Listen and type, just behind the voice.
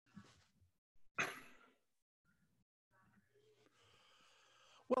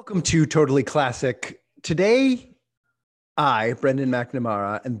Welcome to Totally Classic. Today, I, Brendan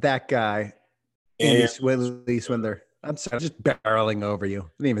McNamara, and that guy, Andy Swindler. I'm sorry, I'm just barreling over you. I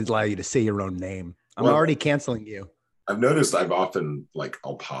didn't even allow you to say your own name. I'm already canceling you. I've noticed I've often,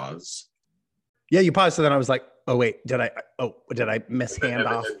 I'll pause. Yeah, you paused, so then I was like, oh, wait, did I mishand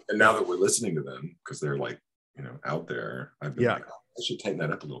off? And now that we're listening to them, because they're out there, I've been I should tighten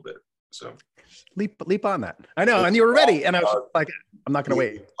that up a little bit. So leap on that. I know, and you were ready, and I was like, I'm not going to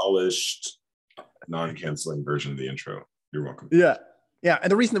wait. Polished, non-canceling version of the intro. You're welcome. Yeah.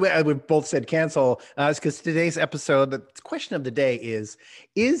 And the reason that we both said cancel is because today's episode, the question of the day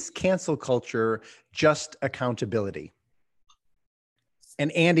is cancel culture just accountability?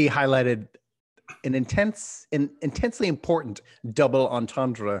 And Andy highlighted an intensely important double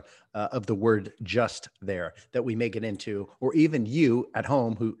entendre of the word just there that we may get into, or even you at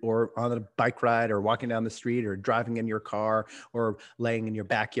home or on a bike ride or walking down the street or driving in your car or laying in your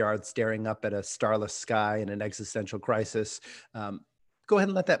backyard staring up at a starless sky in an existential crisis. Go ahead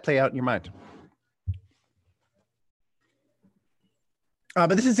and let that play out in your mind.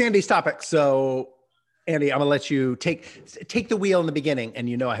 But this is Andy's topic. So Andy, I'm gonna let you take the wheel in the beginning,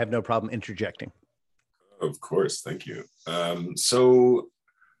 and I have no problem interjecting. Of course, thank you.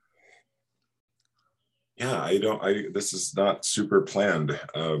 This is not super planned.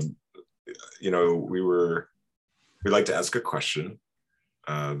 We like to ask a question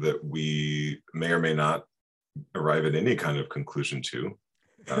that we may or may not arrive at any kind of conclusion to.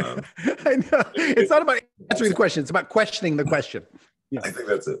 I know. It's not about answering the question. It's about questioning the question. Yeah. I think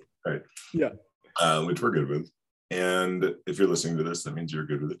that's it. Right. Yeah. Which we're good with. And if you're listening to this, that means you're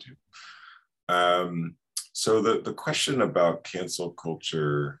good with it too. So the question about cancel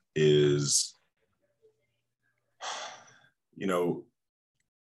culture is,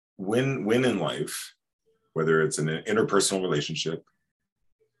 when in life, whether it's in an interpersonal relationship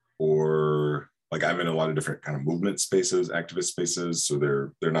or I'm in a lot of different kind of movement spaces, activist spaces, so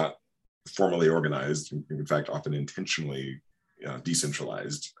they're not formally organized. In fact, often intentionally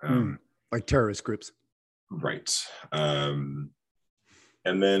decentralized. Like terrorist groups. Right.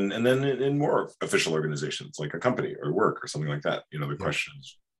 And then in more official organizations like a company or work or something like that, the question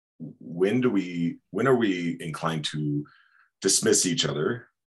is, when are we inclined to dismiss each other,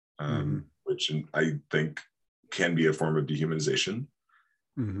 which I think can be a form of dehumanization.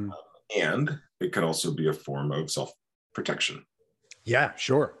 And it can also be a form of self-protection. Yeah,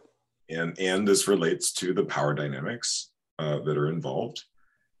 sure. And this relates to the power dynamics that are involved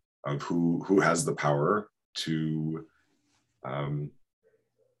of who has the power to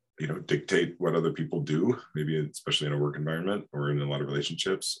dictate what other people do, maybe especially in a work environment or in a lot of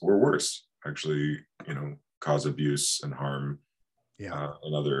relationships, or worse, actually, cause abuse and harm, and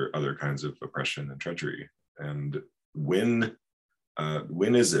other kinds of oppression and treachery. And when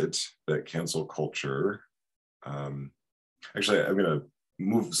is it that cancel culture, actually, I'm going to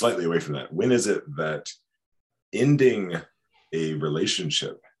move slightly away from that. When is it that ending a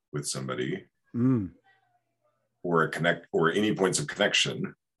relationship with somebody or any points of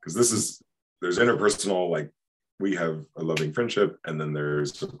connection, because there's interpersonal, we have a loving friendship, and then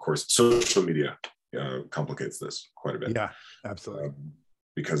there's, of course, social media complicates this quite a bit. Yeah, absolutely.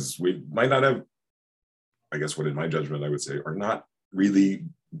 Because we might not have, I guess what in my judgment I would say are not really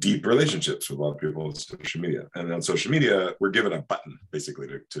deep relationships with a lot of people on social media. And on social media, we're given a button basically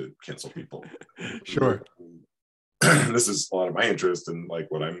to cancel people. Sure. This is a lot of my interest in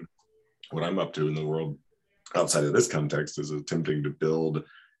what I'm up to in the world outside of this context is attempting to build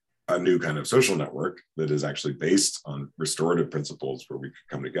a new kind of social network that is actually based on restorative principles where we can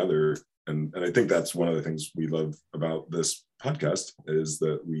come together. And I think that's one of the things we love about this podcast is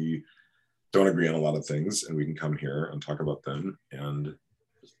that we don't agree on a lot of things and we can come here and talk about them and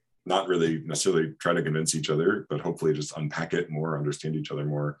not really necessarily try to convince each other, but hopefully just unpack it more, understand each other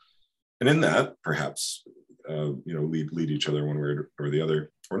more. And in that, perhaps, lead each other one way or the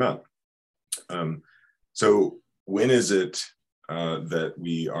other or not. So when is it that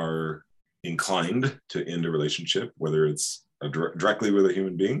we are inclined to end a relationship, whether it's directly with a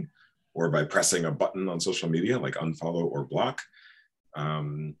human being or by pressing a button on social media like unfollow or block?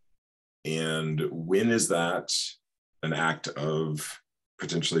 And when is that an act of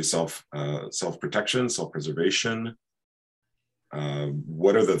potentially self-protection, self-preservation?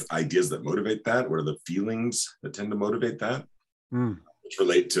 What are the ideas that motivate that? What are the feelings that tend to motivate that? Which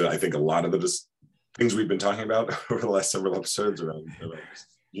relate to, I think, a lot of the things we've been talking about over the last several episodes around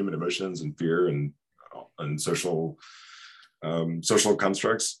human emotions and fear and social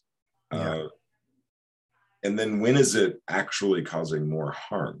constructs. And then when is it actually causing more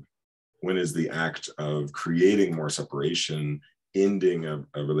harm? When is the act of creating more separation ending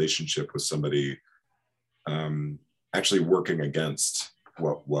a relationship with somebody actually working against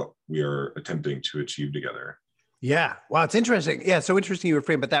what we are attempting to achieve together. Yeah. Wow. It's interesting. Yeah. So interesting you were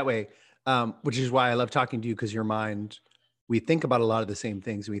framed it that way, which is why I love talking to you, because your mind, we think about a lot of the same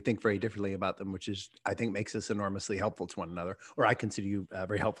things. We think very differently about them, which is, I think, makes us enormously helpful to one another, or I consider you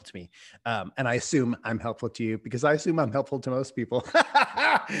very helpful to me. And I assume I'm helpful to you because I assume I'm helpful to most people.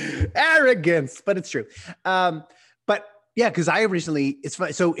 Arrogance, but it's true. But yeah, because I originally, it's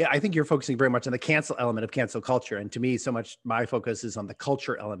funny. So I think you're focusing very much on the cancel element of cancel culture. And to me, so much my focus is on the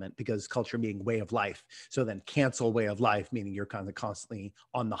culture element, because culture being way of life. So then cancel way of life, meaning you're kind of constantly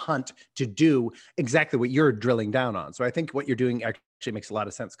on the hunt to do exactly what you're drilling down on. So I think what you're doing actually makes a lot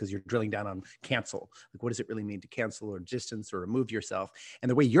of sense, because you're drilling down on cancel. Like, what does it really mean to cancel or distance or remove yourself? And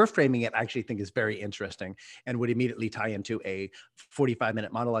the way you're framing it, I actually think is very interesting and would immediately tie into a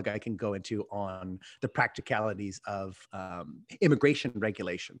 45-minute monologue I can go into on the practicalities of immigration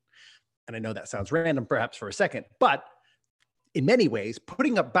regulation. And I know that sounds random perhaps for a second, but in many ways,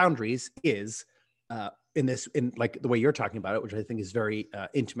 putting up boundaries is in like the way you're talking about it, which I think is very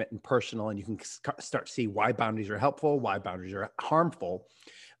intimate and personal, and you can start to see why boundaries are helpful, why boundaries are harmful.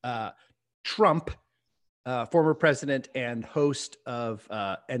 Trump, former president and host of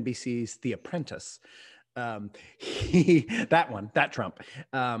NBC's The Apprentice, that Trump,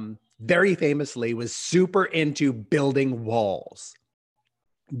 very famously was super into building walls.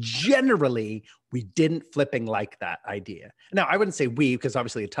 Generally, we didn't flipping like that idea. Now, I wouldn't say we, because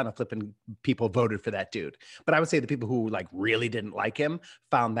obviously a ton of flipping people voted for that dude. But I would say the people who like really didn't like him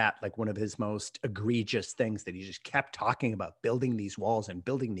found that like one of his most egregious things, that he just kept talking about building these walls and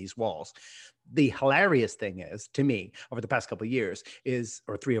building these walls. The hilarious thing is, to me, over the past couple of years is,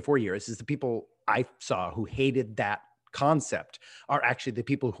 or 3 or 4 years, is the people I saw who hated that concept are actually the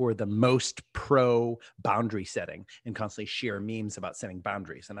people who are the most pro boundary setting and constantly share memes about setting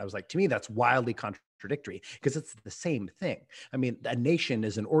boundaries. And I was like, to me, that's wildly contradictory, because it's the same thing. I mean, a nation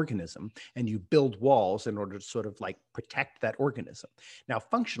is an organism, and you build walls in order to sort of like protect that organism. Now,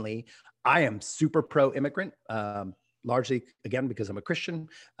 functionally, I am super pro immigrant, largely, again, because I'm a Christian.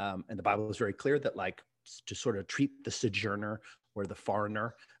 And the Bible is very clear that like to sort of treat the sojourner or the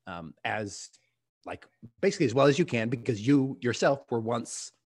foreigner as like basically as well as you can, because you yourself were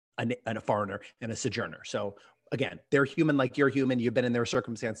once a foreigner and a sojourner. So again, they're human like you're human. You've been in their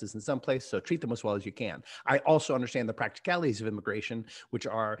circumstances in some place, so treat them as well as you can. I also understand the practicalities of immigration, which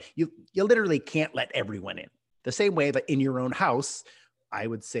are you literally can't let everyone in. The same way that in your own house, I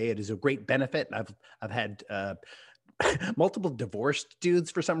would say it is a great benefit. I've had multiple divorced dudes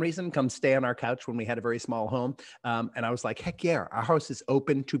for some reason come stay on our couch when we had a very small home, and I was like, heck yeah, our house is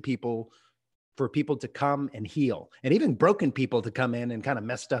open to people, for people to come and heal, and even broken people to come in and kind of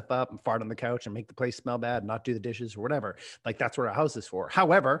mess stuff up and fart on the couch and make the place smell bad and not do the dishes or whatever. Like, that's what our house is for.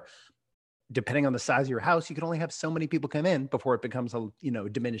 However, depending on the size of your house, you can only have so many people come in before it becomes a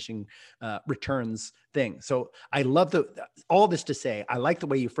diminishing returns thing. So I love all this to say, I like the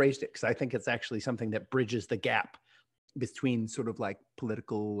way you phrased it, because I think it's actually something that bridges the gap between sort of like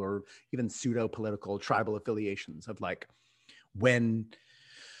political or even pseudo political tribal affiliations of like, when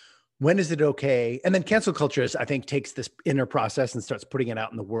is it okay? And then cancel culture is, I think, takes this inner process and starts putting it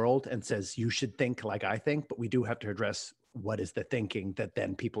out in the world and says, you should think like I think, but we do have to address what is the thinking that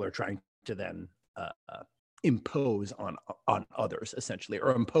then people are trying to then impose on others, essentially,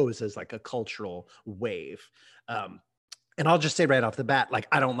 or impose as like a cultural wave. And I'll just say right off the bat, like,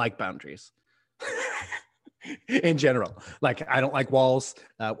 I don't like boundaries. In general, like, I don't like walls.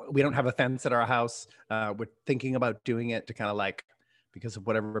 We don't have a fence at our house. We're thinking about doing it to kind of like, because of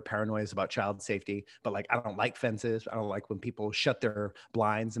whatever paranoia is about child safety. But like, I don't like fences. I don't like when people shut their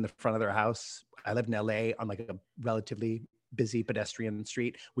blinds in the front of their house. I live in LA on like a relatively busy pedestrian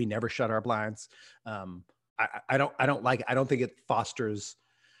street. We never shut our blinds. I don't think it fosters,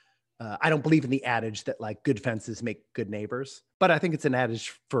 I don't believe in the adage that like good fences make good neighbors, but I think it's an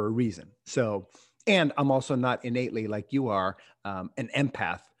adage for a reason. So, and I'm also not innately like you are, an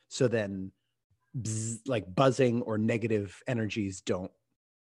empath. So then like buzzing or negative energies don't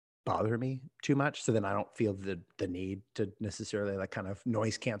bother me too much. So then I don't feel the need to necessarily like kind of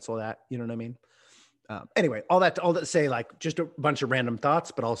noise cancel that. You know what I mean? Anyway, all that to say, like, just a bunch of random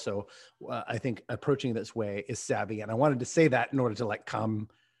thoughts, but also I think approaching this way is savvy. And I wanted to say that in order to like calm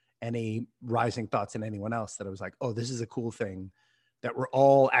any rising thoughts in anyone else, that I was like, oh, this is a cool thing, that we're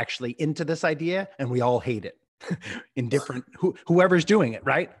all actually into this idea and we all hate it. In different whoever's doing it,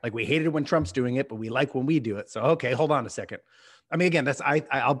 right? Like, we hated it when Trump's doing it, but we like when we do it. So okay, hold on a second. I mean, again,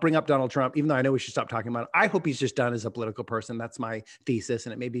 I'll bring up Donald Trump, even though I know we should stop talking about it. I hope he's just done as a political person. That's my thesis,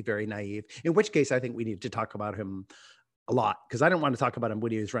 and it may be very naive. In which case, I think we need to talk about him a lot because I didn't want to talk about him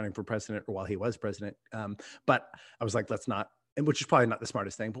when he was running for president or while he was president. But I was like, let's not, and which is probably not the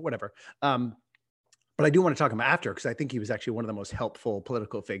smartest thing, but whatever. But I do want to talk him after because I think he was actually one of the most helpful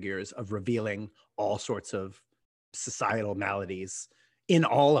political figures of revealing all sorts of societal maladies in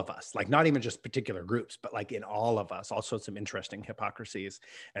all of us, like not even just particular groups, but like in all of us, all sorts of interesting hypocrisies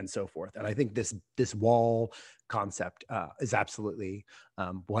and so forth. And I think this wall concept is absolutely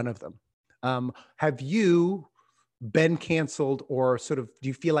one of them. Have you been canceled, or sort of do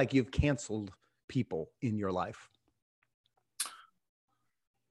you feel like you've canceled people in your life?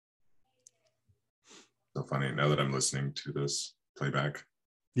 So funny now that I'm listening to this playback.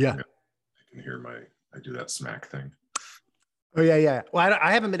 Yeah, I can hear I do that smack thing. Oh yeah. Well,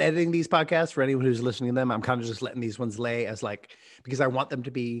 I haven't been editing these podcasts for anyone who's listening to them. I'm kind of just letting these ones lay as like, because I want them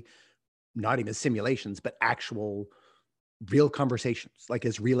to be not even simulations, but actual real conversations, like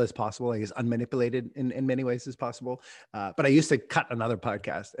as real as possible, like as unmanipulated in many ways as possible. But I used to cut another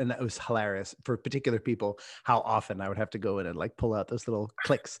podcast, and that was hilarious for particular people, how often I would have to go in and like pull out those little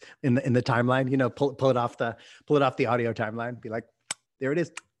clicks in the timeline, pull it off the audio timeline, be like, there it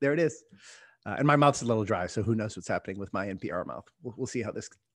is. And my mouth's a little dry, so who knows what's happening with my NPR mouth. We'll see how this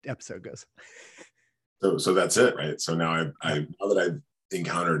episode goes. So that's it, right? So now now that I've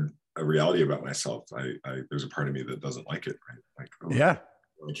encountered a reality about myself, there's a part of me that doesn't like it, right? Like, oh, yeah,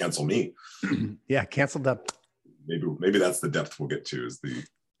 cancel me. Yeah, canceled up. Maybe that's the depth we'll get to. Is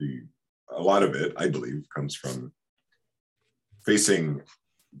a lot of it, I believe, comes from facing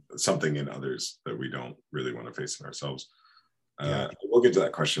something in others that we don't really want to face in ourselves. We'll get to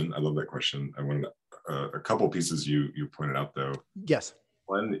that question. I love that question. I wanted a couple pieces you pointed out though. Yes.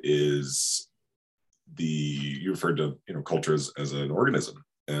 One is you referred to culture as an organism,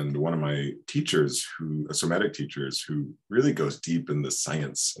 and one of my teachers, somatic teachers, who really goes deep in the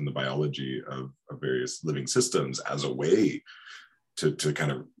science and the biology of various living systems as a way to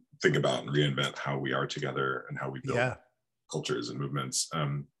kind of think about and reinvent how we are together and how we build cultures and movements.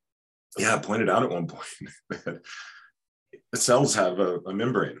 Pointed out at one point that the cells have a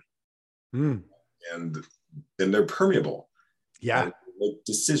membrane, and they're permeable. Yeah. And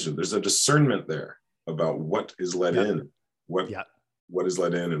decision. There's a discernment there about what is let in, what is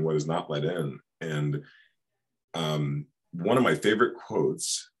let in and what is not let in. And one of my favorite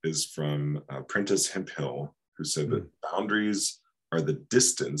quotes is from Prentice Hemphill, who said that boundaries are the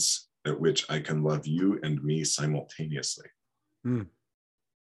distance at which I can love you and me simultaneously.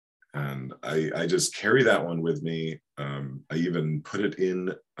 And I just carry that one with me. I even put it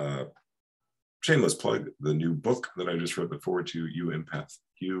in shameless plug, the new book that I just wrote, The Forward to You, Empath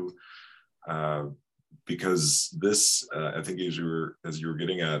You, because this, I think as you were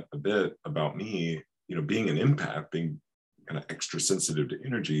getting at a bit about me, being an empath, being kind of extra sensitive to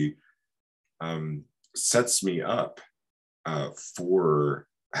energy, sets me up for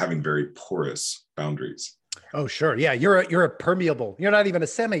having very porous boundaries. Oh, sure. Yeah. You're a permeable. You're not even a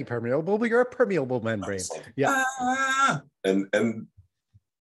semi-permeable, but you're a permeable membrane. Yeah. And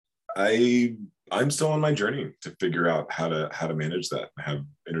I'm still on my journey to figure out how to manage that. I have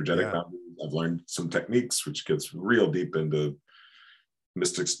energetic boundaries. I've learned some techniques, which gets real deep into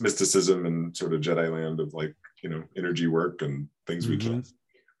mysticism and sort of Jedi land of energy work and things we can't.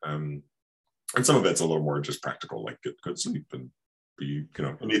 And some of it's a little more just practical, like get good sleep and be,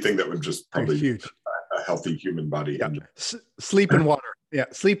 anything that would just probably huge. A healthy human body. Yeah. Sleep and water. Yeah.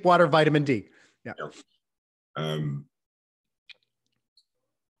 Sleep, water, vitamin D. Yeah.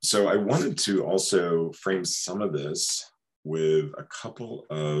 So I wanted to also frame some of this with a couple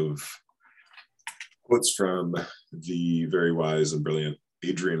of quotes from the very wise and brilliant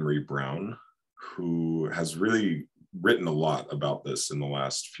Adrienne Maree Brown, who has really written a lot about this in the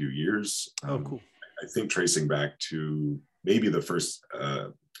last few years. Cool. I think tracing back to maybe the first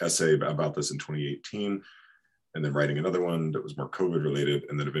essay about this in 2018, and then writing another one that was more COVID related,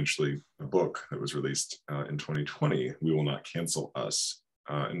 and then eventually a book that was released in 2020, We Will Not Cancel Us.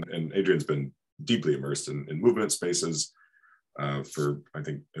 And Adrienne's been deeply immersed in movement spaces for, I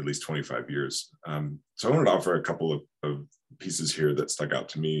think, at least 25 years. So I wanted to offer a couple of pieces here that stuck out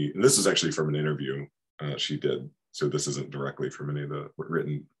to me. And this is actually from an interview she did. So this isn't directly from any of the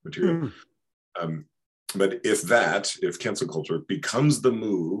written material. But if cancel culture becomes the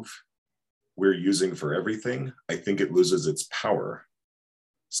move we're using for everything, I think it loses its power.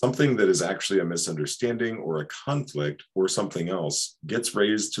 Something that is actually a misunderstanding or a conflict or something else gets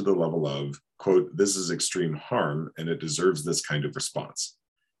raised to the level of, quote, this is extreme harm and it deserves this kind of response.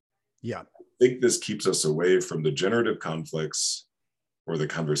 Yeah. I think this keeps us away from the generative conflicts or the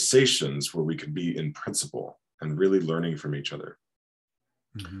conversations where we can be in principle and really learning from each other.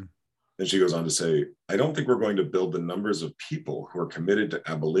 Then she goes on to say, I don't think we're going to build the numbers of people who are committed to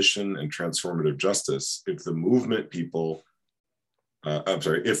abolition and transformative justice if the movement people,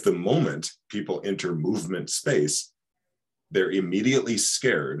 if the moment people enter movement space, they're immediately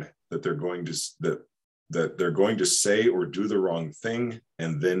scared that they're going to that they're going to say or do the wrong thing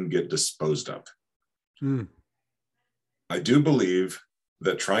and then get disposed of. I do believe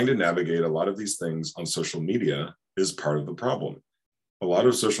that trying to navigate a lot of these things on social media is part of the problem. A lot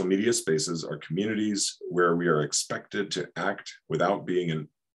of social media spaces are communities where we are expected to act without being in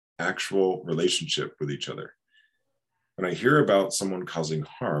actual relationship with each other. When I hear about someone causing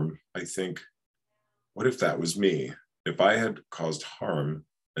harm, I think, what if that was me? If I had caused harm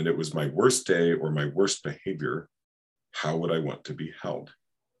and it was my worst day or my worst behavior, how would I want to be held?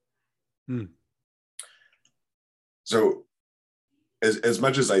 So as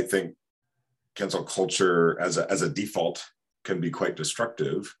much as I think cancel culture as a default can be quite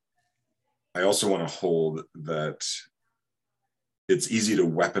destructive, I also want to hold that it's easy to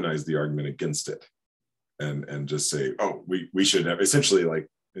weaponize the argument against it and just say, oh, we should have, essentially, like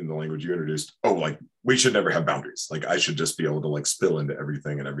in the language you introduced, oh, like we should never have boundaries. Like I should just be able to like spill into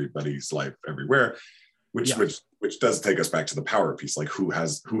everything and everybody's life everywhere, which does take us back to the power piece. Like who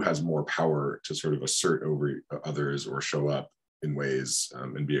has more power to sort of assert over others or show up in ways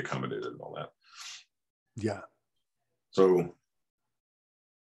and be accommodated and all that. Yeah. So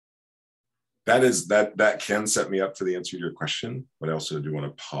that can set me up for the answer to your question, but I also do want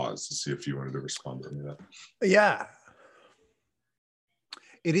to pause to see if you wanted to respond to any of that. Yeah.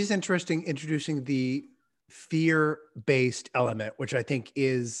 It is interesting introducing the fear-based element, which I think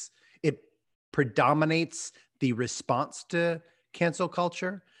it predominates the response to cancel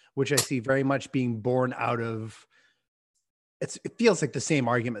culture, which I see very much being born out of, it feels like the same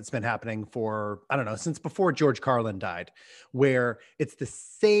argument's been happening for, I don't know, since before George Carlin died, where it's the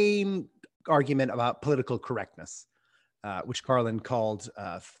same argument about political correctness, which Carlin called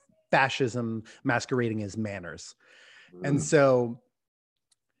fascism masquerading as manners. And so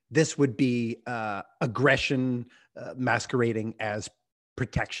this would be aggression masquerading as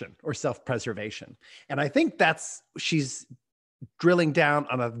protection or self-preservation. And I think she's drilling down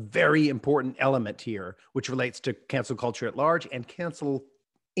on a very important element here, which relates to cancel culture at large and cancel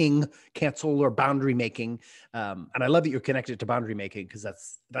or boundary making. And I love that you're connected to boundary making, because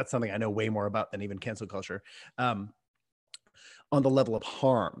that's something I know way more about than even cancel culture, on the level of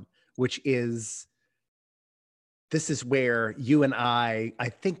harm, which is, this is where you and I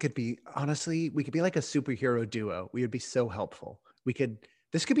think we could be like a superhero duo. We would be so helpful.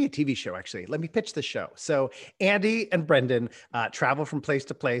 This could be a TV show, actually. Let me pitch the show. So Andy and Brendan travel from place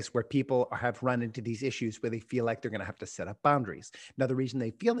to place where people have run into these issues where they feel like they're going to have to set up boundaries. Now, the reason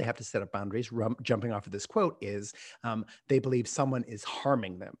they feel they have to set up boundaries, jumping off of this quote, is they believe someone is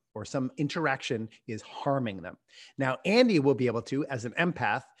harming them or some interaction is harming them. Now, Andy will be able to, as an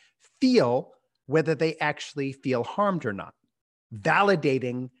empath, feel whether they actually feel harmed or not,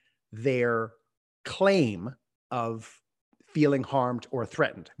 validating their claim of feeling harmed or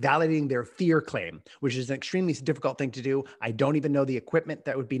threatened, validating their fear claim, which is an extremely difficult thing to do. I don't even know the equipment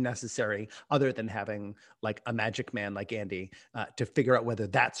that would be necessary other than having like a magic man like Andy to figure out whether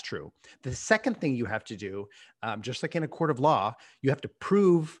that's true. The second thing you have to do, just like in a court of law, you have to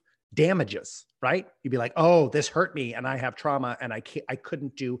prove damages, right? You'd be like, oh, this hurt me and I have trauma and I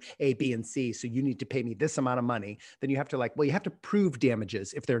couldn't do A, B, and C. So you need to pay me this amount of money. Then you have to prove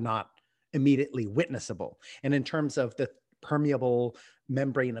damages if they're not immediately witnessable. And in terms of the permeable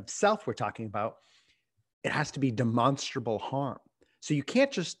membrane of self we're talking about, it has to be demonstrable harm. So you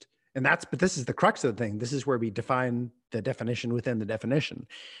can't just, but this is the crux of the thing. This is where we define the definition within the definition.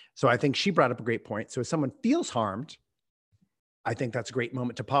 So I think she brought up a great point. So if someone feels harmed, I think that's a great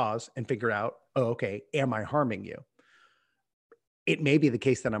moment to pause and figure out, oh, okay, am I harming you? It may be the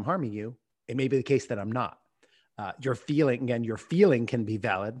case that I'm harming you. It may be the case that I'm not. Your feeling can be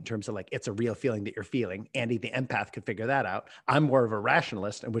valid in terms of like, it's a real feeling that you're feeling. Andy, the empath, could figure that out. I'm more of a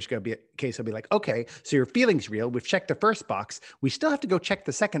rationalist, in which case I'll be like, okay, so your feeling's real. We've checked the first box. We still have to go check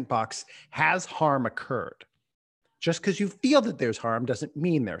the second box. Has harm occurred? Just because you feel that there's harm doesn't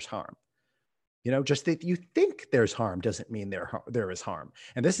mean there's harm. Just that you think there's harm doesn't mean there is harm.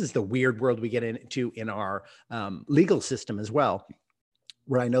 And this is the weird world we get into in our legal system as well,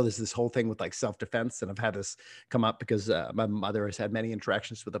 where I know there's this whole thing with like self-defense, and I've had this come up because my mother has had many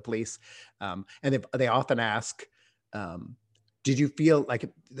interactions with the police, and they often ask, did you feel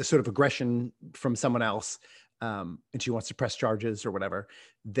like the sort of aggression from someone else, and she wants to press charges or whatever?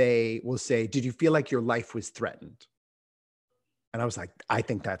 They will say, did you feel like your life was threatened? And I was like, I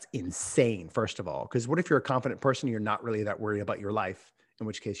think that's insane, first of all, because what if you're a confident person, you're not really that worried about your life in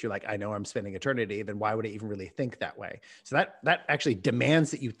which case you're like, I know I'm spending eternity, then why would I even really think that way? So that actually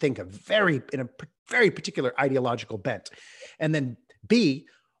demands that you think in a very particular ideological bent. And then B,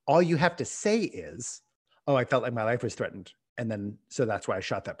 all you have to say is, oh, I felt like my life was threatened. And then, so that's why I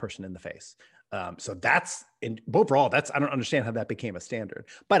shot that person in the face. So overall, I don't understand how that became a standard,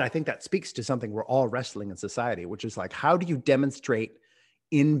 but I think that speaks to something we're all wrestling in society, which is like, how do you demonstrate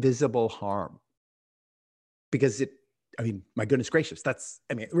invisible harm? Because my goodness gracious,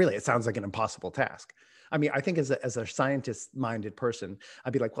 really, it sounds like an impossible task. I mean, I think as a scientist-minded person,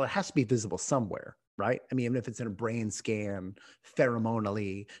 I'd be like, well, it has to be visible somewhere, right? I mean, even if it's in a brain scan,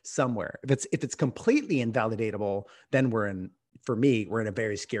 pheromonally, somewhere. If it's completely invalidatable, then we're in a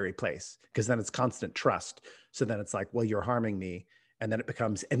very scary place, because then it's constant trust. So then it's like, well, you're harming me. And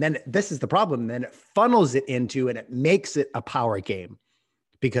then this is the problem. Then it funnels it into, and it makes it a power game,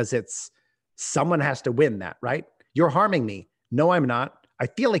 because someone has to win that, right? You're harming me. No, I'm not. I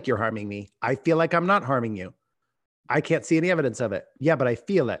feel like you're harming me. I feel like I'm not harming you. I can't see any evidence of it. Yeah, but I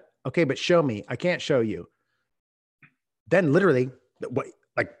feel it. Okay, but show me. I can't show you. Then literally, what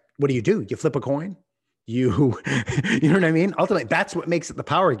do? You flip a coin? You know what I mean? Ultimately, that's what makes it the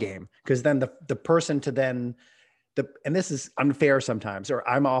power game, because then the person to then and this is unfair sometimes, or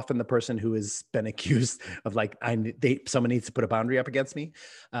I'm often the person who has been accused of like, someone needs to put a boundary up against me.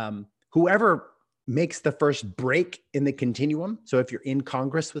 Whoever makes the first break in the continuum. So if you're in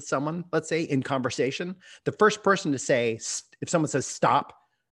Congress with someone, let's say in conversation, the first person to say, if someone says, stop,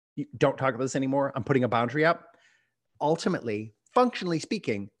 don't talk about this anymore, I'm putting a boundary up. Ultimately, functionally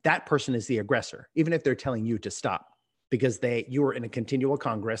speaking, that person is the aggressor, even if they're telling you to stop, because you were in a continual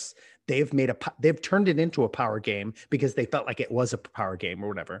Congress. They've turned it into a power game because they felt like it was a power game or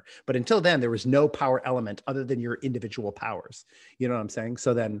whatever. But until then, there was no power element other than your individual powers. You know what I'm saying?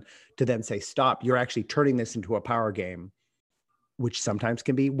 So then to then say stop, you're actually turning this into a power game, which sometimes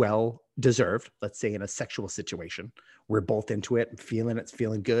can be well deserved. Let's say in a sexual situation, we're both into it and it's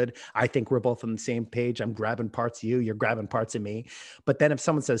feeling good. I think we're both on the same page. I'm grabbing parts of you, you're grabbing parts of me. But then if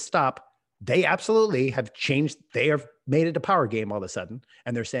someone says stop, they absolutely have changed. They have made it a power game all of a sudden.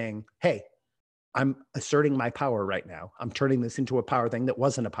 And they're saying, hey, I'm asserting my power right now. I'm turning this into a power thing that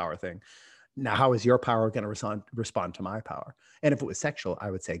wasn't a power thing. Now, how is your power going to respond to my power? And if it was sexual,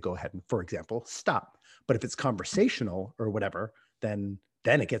 I would say, go ahead and, for example, stop. But if it's conversational or whatever, then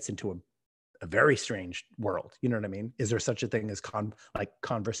it gets into a very strange world. You know what I mean? Is there such a thing as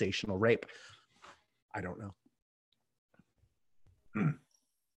conversational rape? I don't know.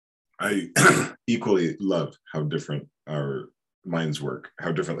 I equally love how different our minds work,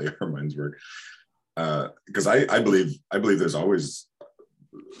 how differently our minds work. Because I believe there's always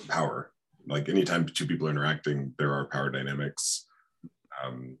power. Like anytime two people are interacting, there are power dynamics.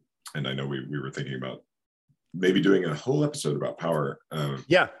 And I know we were thinking about maybe doing a whole episode about power.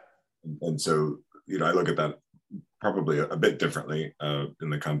 Yeah. And so, I look at that probably a bit differently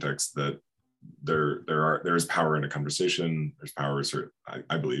in the context that there is power in a conversation. There's power,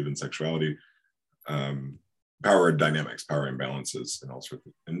 I believe, in sexuality, power dynamics, power imbalances, and all sorts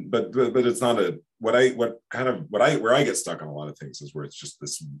of. But it's not where I get stuck on a lot of things is where it's just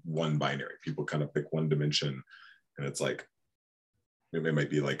this one binary. People kind of pick one dimension, and it's like it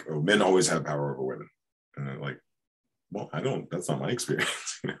might be like, oh, men always have power over women, and I'm like, well, I don't. That's not my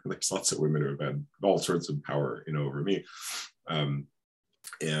experience. There's lots of women who have had all sorts of power, over me.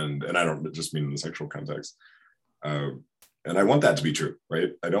 And I don't just mean in the sexual context. And I want that to be true,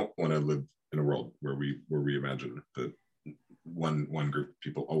 right? I don't want to live in a world where we imagine that one group of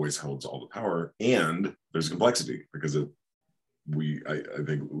people always holds all the power, and there's complexity because I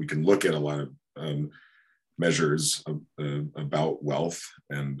think we can look at a lot of measures about wealth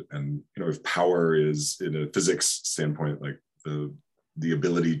and if power is in a physics standpoint, like the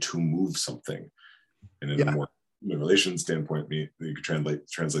ability to move something, and in a more human relations standpoint, you could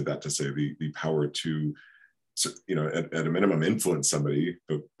translate that to say the power to, at a minimum influence somebody,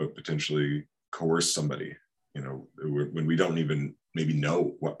 but potentially coerce somebody, when we don't even maybe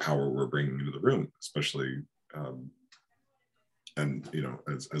know what power we're bringing into the room, especially, and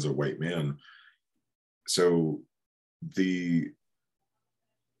as a white man. So it's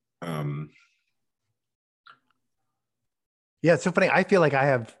so funny. I feel like I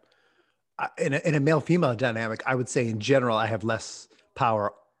have. In a male-female dynamic, I would say in general, I have less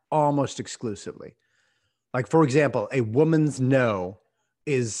power almost exclusively. Like, for example, a woman's no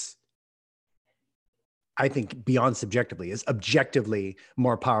is, I think, beyond subjectively, is objectively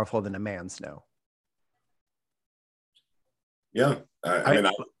more powerful than a man's no. Yeah.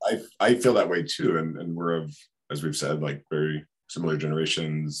 I feel that way too. And we're of, as we've said, like very similar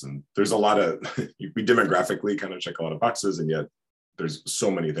generations. And there's a lot of, we demographically kind of check a lot of boxes, and yet there's so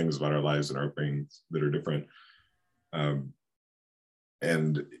many things about our lives and our upbringings that are different. And,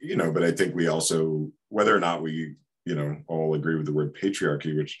 but I think we also, whether or not we, all agree with the word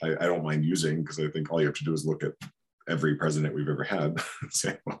patriarchy, which I don't mind using, because I think all you have to do is look at every president we've ever had and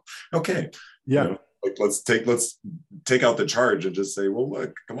say, well, okay, yeah. Let's take out the charge and just say, well,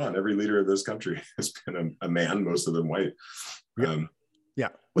 look, come on, every leader of this country has been a man, most of them white. Yeah.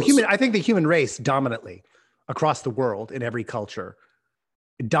 Well, I think the human race dominantly across the world in every culture,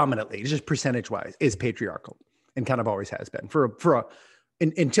 dominantly, just percentage wise, is patriarchal and kind of always has been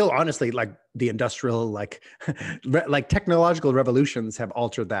until honestly, like the industrial, like technological revolutions have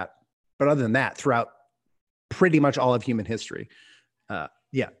altered that. But other than that, throughout pretty much all of human history, it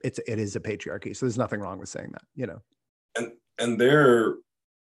is a patriarchy. So there's nothing wrong with saying that, And they're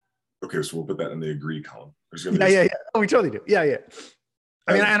okay. So we'll put that in the agree column. Yeah. Oh, we totally do. Yeah.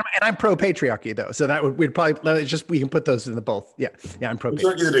 I mean, and I'm pro patriarchy though, so that we'd probably we can put those in the both. Yeah. I'm pro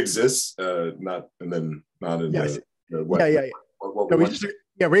patriarchy that exists, not in the what.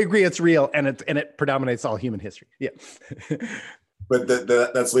 Yeah. We agree it's real and it predominates all human history. Yeah. But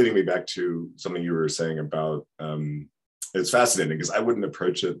that's leading me back to something you were saying about. It's fascinating because I wouldn't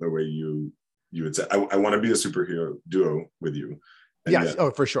approach it the way you would say. I want to be a superhero duo with you. Yes.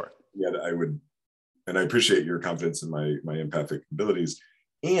 For sure. Yeah, I would, and I appreciate your confidence in my empathic abilities.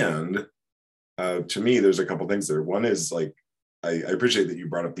 And to me, there's a couple things there. One is like I appreciate that you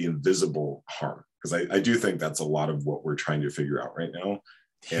brought up the invisible harm, because I do think that's a lot of what we're trying to figure out right now.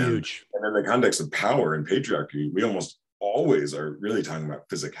 Huge. And in the context of power and patriarchy, we almost always are really talking about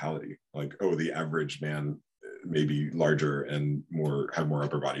physicality. Like, oh, the average man may be larger and have more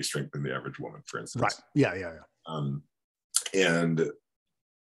upper body strength than the average woman, for instance. Right. Yeah.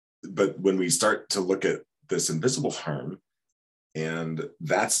 But when we start to look at this invisible harm, and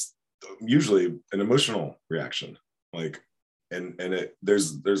that's usually an emotional reaction, like, and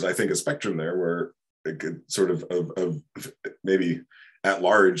there's I think a spectrum there where it could sort of maybe at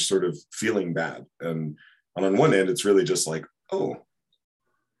large sort of feeling bad, and on one end it's really just like, oh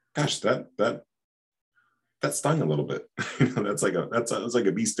gosh, that stung a little bit. That's like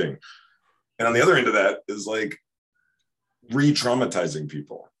a bee sting. And on the other end of that is like re-traumatizing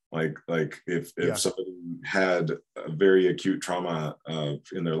people. Like if somebody had a very acute trauma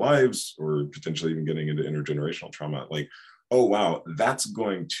in their lives, or potentially even getting into intergenerational trauma, like, oh wow, that's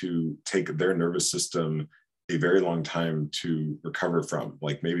going to take their nervous system a very long time to recover from.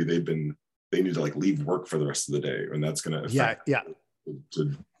 Like maybe they need to like leave work for the rest of the day, and that's going to affect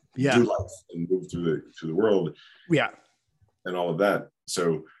to do life and move through the world. Yeah. And all of that.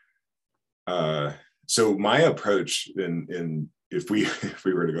 So my approach in if we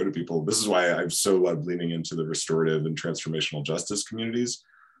were to go to people, this is why I've so loved leaning into the restorative and transformational justice communities,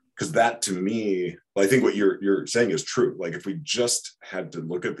 because that to me, I think what you're saying is true. Like if we just had to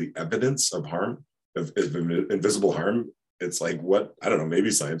look at the evidence of harm, of invisible harm, it's like, what, I don't know,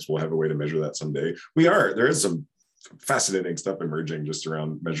 maybe science will have a way to measure that someday. There is some fascinating stuff emerging just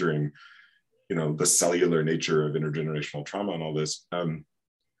around measuring, the cellular nature of intergenerational trauma and all this.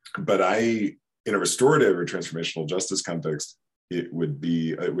 But in a restorative or transformational justice context, it would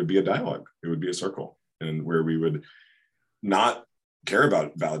be a dialogue. It would be a circle, and where we would not care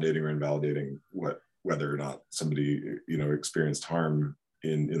about validating or invalidating whether or not somebody experienced harm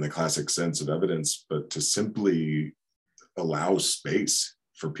in the classic sense of evidence, but to simply allow space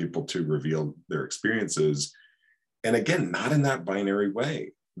for people to reveal their experiences. And again, not in that binary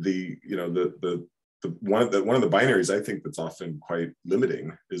way. One of the binaries I think that's often quite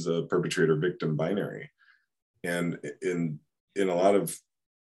limiting is a perpetrator-victim binary. And in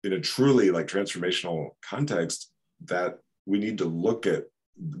a truly like transformational context, that we need to look at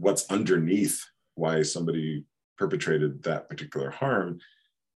what's underneath why somebody perpetrated that particular harm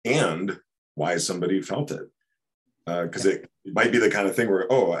and why somebody felt it. Because it might be the kind of thing where,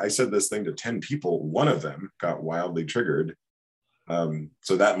 oh, I said this thing to 10 people, one of them got wildly triggered.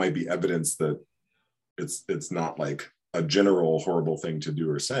 So that might be evidence that it's not like a general horrible thing to do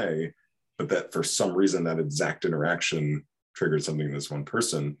or say, but that for some reason that exact interaction triggered something in this one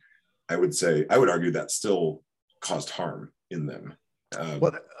person. I would argue that still caused harm in them.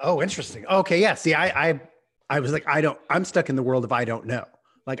 Interesting. Okay, yeah. See, I was like, I'm stuck in the world of I don't know.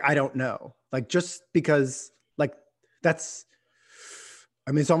 Like, I don't know. Like, just because, like, it's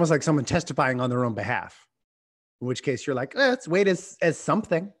almost like someone testifying on their own behalf. In which case you're like, let's wait as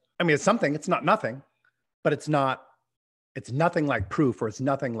something. I mean, it's something. It's not nothing, but it's nothing like proof, or it's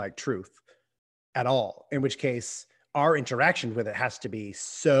nothing like truth at all. In which case, our interaction with it has to be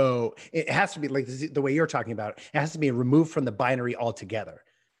like the way you're talking about. It has to be removed from the binary altogether.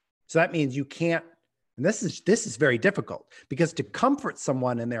 So that means you can't And this is very difficult, because to comfort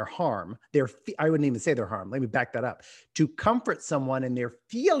someone in their harm, I wouldn't even say their harm. Let me back that up. To comfort someone in their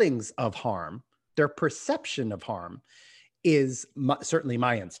feelings of harm, their perception of harm, is certainly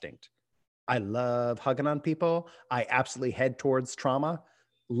my instinct. I love hugging on people. I absolutely head towards trauma.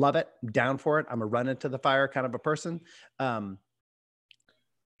 Love it. Down for it. I'm a run into the fire kind of a person.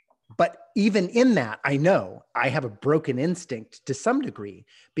 But even in that, I know I have a broken instinct to some degree,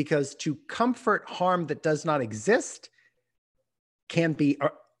 because to comfort harm that does not exist can be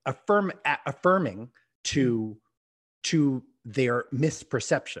affirming to their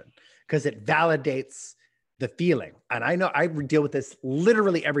misperception, because it validates the feeling. And I know I deal with this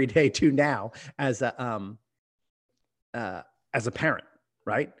literally every day too now as a parent,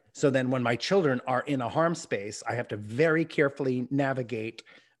 right? So then when my children are in a harm space, I have to very carefully navigate,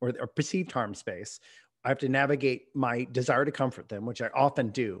 or perceived harm space. I have to navigate my desire to comfort them, which I often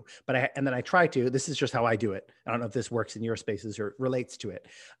do. And then I try to, this is just how I do it. I don't know if this works in your spaces or relates to it.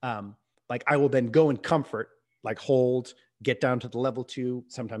 Like I will then go and comfort, like hold, get down to the level 2,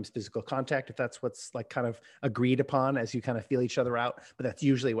 sometimes physical contact, if that's what's like kind of agreed upon as you kind of feel each other out. But that's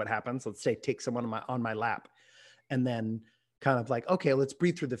usually what happens. Let's say take someone on my lap, and then kind of like, okay, let's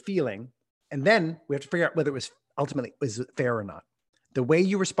breathe through the feeling. And then we have to figure out whether it was ultimately, was it fair or not? The way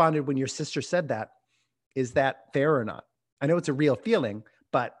you responded when your sister said that, is that fair or not? I know it's a real feeling,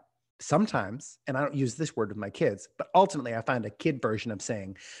 but sometimes, and I don't use this word with my kids, but ultimately I find a kid version of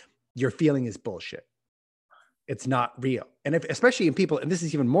saying, your feeling is bullshit. It's not real. And especially in people, and this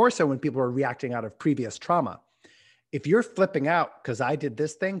is even more so when people are reacting out of previous trauma. If you're flipping out because I did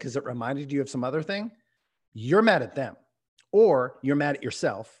this thing because it reminded you of some other thing, you're mad at them, or you're mad at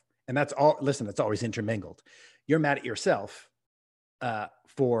yourself. And that's all, listen, it's always intermingled. You're mad at yourself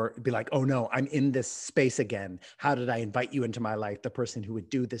for be like, oh no, I'm in this space again. How did I invite you into my life? The person who would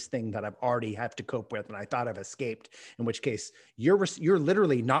do this thing that I've already have to cope with, and I thought I've escaped, in which case you're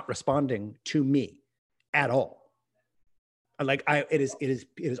literally not responding to me at all. Like it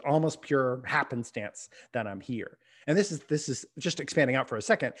is almost pure happenstance that I'm here. And this is just expanding out for a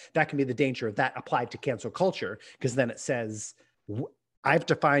second. That can be the danger of that applied to cancel culture, because then it says, I've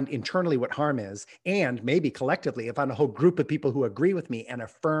defined internally what harm is, and maybe collectively, if I'm a whole group of people who agree with me and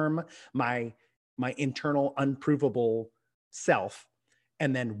affirm my internal unprovable self,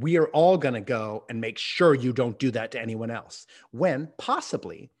 and then we are all going to go and make sure you don't do that to anyone else, when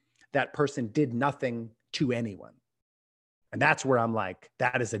possibly that person did nothing to anyone. And that's where I'm like,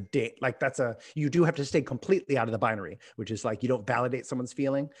 that is you do have to stay completely out of the binary, which is like, you don't validate someone's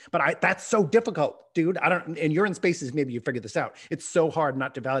feeling. But that's so difficult, dude. And you're in spaces, maybe you figure this out. It's so hard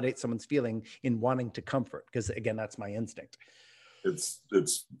not to validate someone's feeling in wanting to comfort, because again, that's my instinct. It's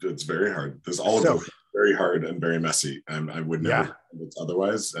very hard. All of this very hard and very messy. And I would never think it's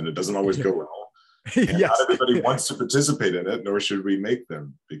otherwise. And it doesn't always go well. And not everybody wants to participate in it, nor should we make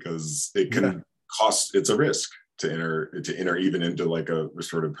them, because it can cost, it's a risk to enter even into like a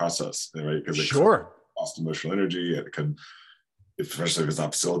restorative process, right? Because it could cost emotional energy. It could, especially if it's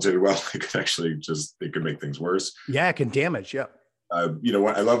not facilitated well, it could actually it could make things worse. Yeah, it can damage. Yeah. You know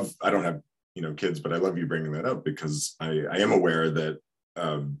what? I don't have, kids, but I love you bringing that up, because I am aware that,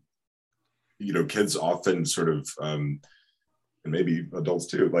 kids often sort of, and maybe adults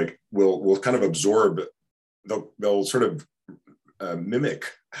too, like will kind of absorb, they'll sort of mimic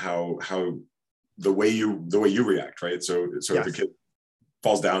how the way you react, right? So if a kid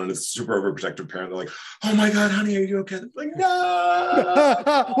falls down and it's a super overprotective parent, they're like, "Oh my God, honey, are you okay?" They're like,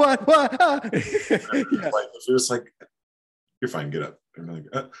 "No." What? Like, if you're just like, "You're fine, get up." And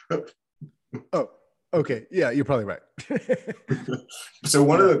they're like, "Oh, okay, yeah, you're probably right." So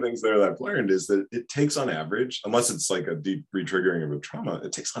one of the things there that I've learned is that it takes on average, unless it's like a deep retriggering of a trauma,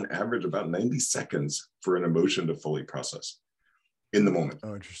 it takes on average about 90 seconds for an emotion to fully process in the moment.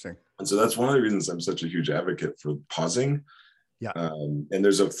 Oh, interesting. And so that's one of the reasons I'm such a huge advocate for pausing. Yeah. And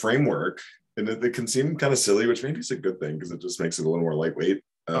there's a framework, and it can seem kind of silly, which maybe is a good thing, because it just makes it a little more lightweight.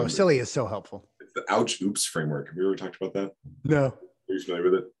 Silly is so helpful. It's the ouch oops framework. Have you ever talked about that? No. Are you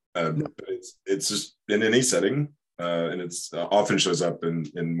familiar with it? No. But it's just in any setting, and it's often shows up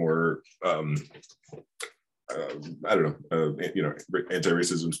in more I don't know,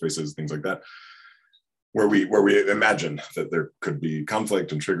 anti-racism spaces, things like that, where we imagine that there could be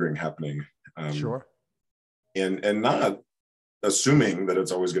conflict and triggering happening. And not assuming that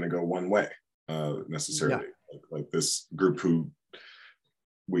it's always going to go one way necessarily. Like this group who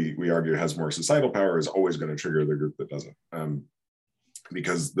we argue has more societal power is always going to trigger the group that doesn't.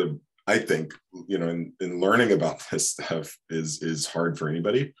 Because I think, in learning about this stuff is hard for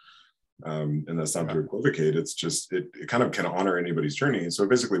anybody. And that's not to equivocate. It's just, it kind of can honor anybody's journey. So it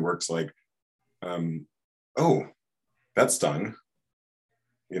basically works like, oh, that stung.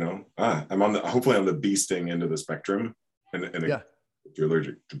 I'm hopefully on the bee sting end of the spectrum. And Yeah. if you're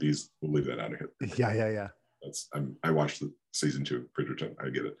allergic to bees, we'll leave that out of here. Yeah. I watched the season 2 of Bridgerton. I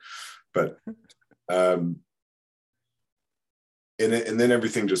get it. But, and then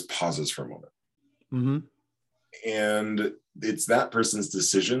everything just pauses for a moment. Mm-hmm. And it's that person's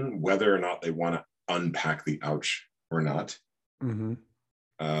decision whether or not they want to unpack the ouch or not.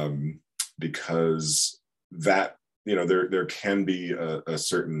 Mm-hmm. Because that, there can be a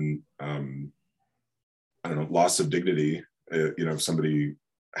certain, loss of dignity, if somebody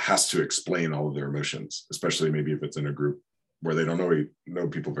has to explain all of their emotions, especially maybe if it's in a group where they don't know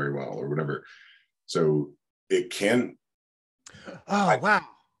people very well or whatever. So it can. Oh,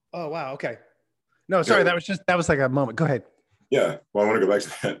 wow. Okay. No, sorry. That was like a moment. Go ahead. Yeah. Well, I want to go back to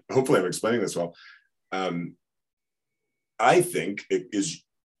that. Hopefully I'm explaining this well. I think it is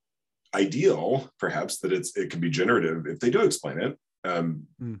ideal, perhaps, that it can be generative if they do explain it.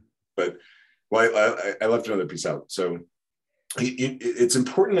 But I left another piece out. So it's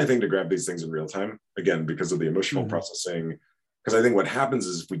important, I think, to grab these things in real time, again, because of the emotional processing. Because I think what happens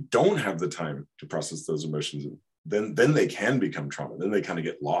is if we don't have the time to process those emotions, then they can become trauma. Then they kind of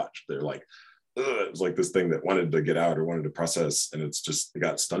get lodged. They're like, it was like this thing that wanted to get out or wanted to process, and it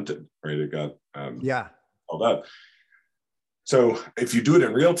got stunted, right? It got held up. So if you do it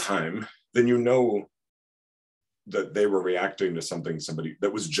in real time, then you know that they were reacting to somebody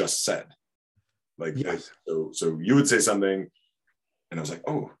that was just said. Like, yes. So you would say something, and I was like,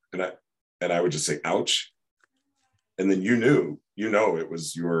 oh, and I would just say, ouch. And then you know it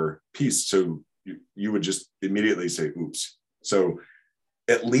was your piece. So you would just immediately say, oops. So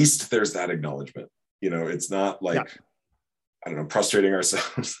at least there's that acknowledgement. It's not like, I don't know, prostrating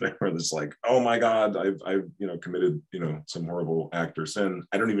ourselves. We're just like, oh my God, I've committed, some horrible act or sin.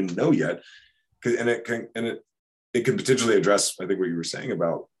 I don't even know yet. And it can potentially address, I think, what you were saying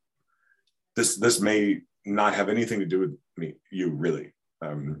about this may not have anything to do with you really.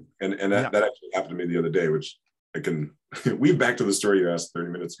 That actually happened to me the other day, which I can weave back to the story you asked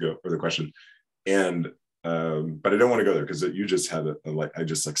 30 minutes ago, or the question. And, but I don't want to go there because you just had I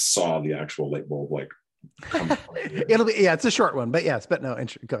just like saw the actual light bulb, like, it's a short one, but yes, but no,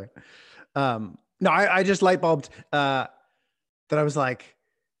 go ahead. No, I just light bulbed, that I was like,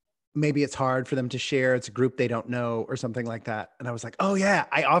 maybe it's hard for them to share. It's a group they don't know or something like that. And I was like, oh yeah,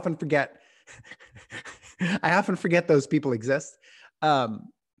 I often forget those people exist. People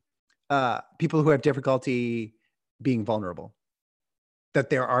who have difficulty being vulnerable, that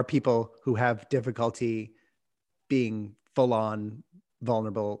there are people who have difficulty being full on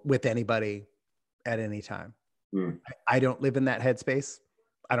vulnerable with anybody at any time. I don't live in that headspace.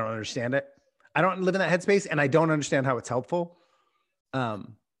 I don't understand it. I don't live in that headspace, and I don't understand how it's helpful.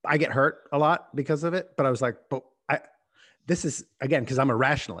 I get hurt a lot because of it, but I was like, this is, again, because I'm a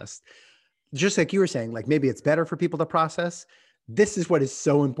rationalist, just like you were saying, like maybe it's better for people to process. This is what is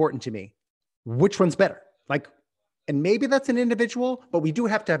so important to me. Which one's better? Like, and maybe that's an individual, but we do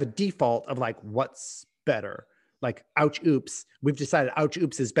have to have a default of like, what's better? Like, ouch, oops. We've decided ouch,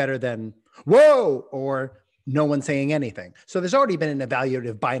 oops is better than whoa, or no one saying anything. So there's already been an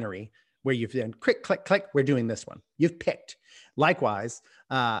evaluative binary where you've done click, click, click. We're doing this one. You've picked. Likewise,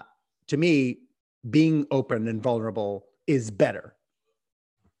 to me, being open and vulnerable is better.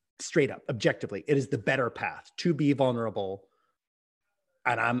 Straight up, objectively, it is the better path to be vulnerable.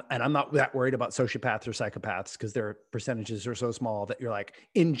 And I'm not that worried about sociopaths or psychopaths because their percentages are so small that you're like,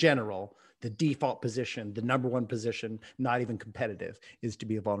 in general, the default position, the number one position, not even competitive, is to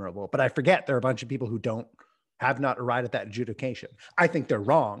be vulnerable. But I forget there are a bunch of people who have not arrived at that adjudication. I think they're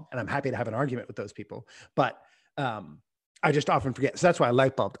wrong, and I'm happy to have an argument with those people. But I just often forget. So that's why I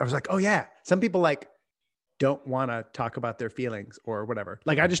light bulbed. I was like, oh yeah, some people like don't want to talk about their feelings or whatever.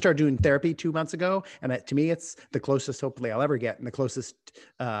 Like I just started doing therapy 2 months ago. And to me, it's the closest hopefully I'll ever get, and the closest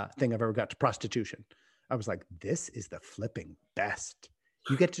thing I've ever got to prostitution. I was like, this is the flipping best.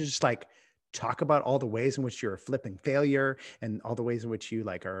 You get to just like talk about all the ways in which you're a flipping failure and all the ways in which you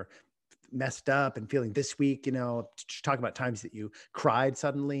like are messed up and feeling this week, talk about times that you cried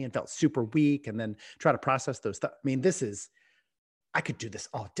suddenly and felt super weak, and then try to process those stuff. I mean, I could do this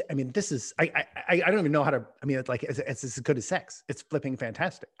all day. I mean, this is, I don't even know how to, I mean, it's like, it's as good as sex. It's flipping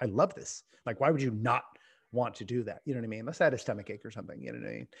fantastic. I love this. Like, why would you not want to do that? You know what I mean? Unless I had a stomachache or something, you know what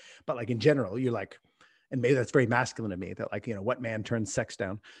I mean? But like in general, you're like, and maybe that's very masculine of me that like, what man turns sex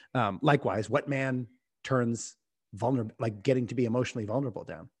down? Likewise, what man turns vulnerable, like getting to be emotionally vulnerable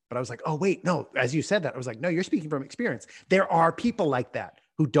down? But I was like, oh wait, no, as you said that, I was like, no, you're speaking from experience. There are people like that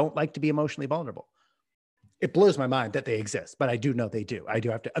who don't like to be emotionally vulnerable. It blows my mind that they exist, but I do know they do. I do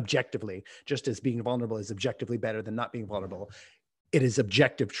have to objectively, just as being vulnerable is objectively better than not being vulnerable, it is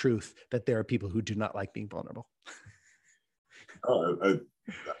objective truth that there are people who do not like being vulnerable. Oh,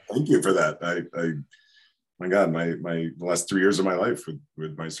 thank you for that. My God, the last 3 years of my life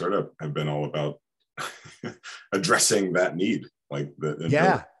with my startup have been all about addressing that need, like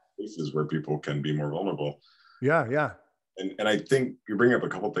the places where people can be more vulnerable. Yeah, yeah. And I think you bring up a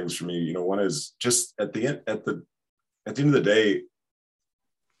couple things for me. You know, one is just at the end of the day,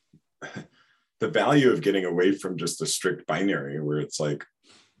 the value of getting away from just a strict binary where it's like,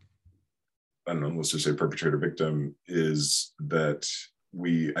 I don't know, let's just say perpetrator victim, is that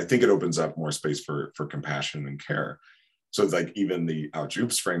I think it opens up more space for compassion and care. So it's like even the ouch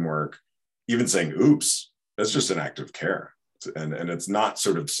oops framework, even saying oops, that's just an act of care. And it's not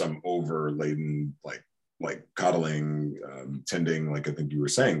sort of some overladen like coddling, tending, like I think you were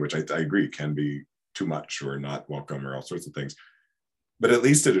saying, which I agree can be too much or not welcome or all sorts of things. But at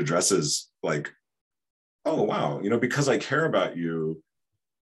least it addresses like, oh wow, you know, because I care about you,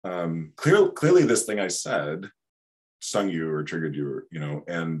 clearly this thing I said stung you or triggered you, or, you know,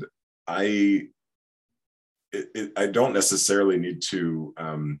 and I don't necessarily need to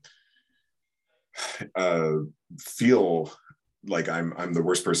feel like I'm the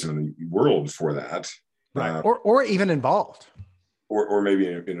worst person in the world for that, right? Or even involved, or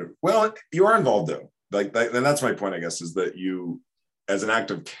maybe well, you are involved though. Like that, and that's my point, I guess, is that you, as an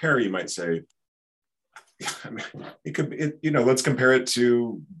act of care, you might say, I mean, it could be, you know, let's compare it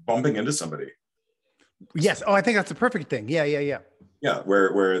to bumping into somebody. Yes. Oh, I think that's a perfect thing. Yeah. Yeah,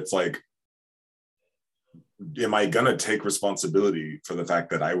 where it's like, am I gonna take responsibility for the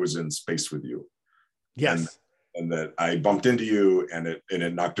fact that I was in space with you? Yes. And that I bumped into you and it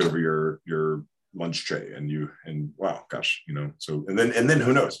knocked over your lunch tray and wow, gosh, you know. So and then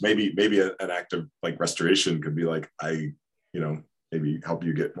who knows? Maybe an act of like restoration could be like, I, you know, maybe help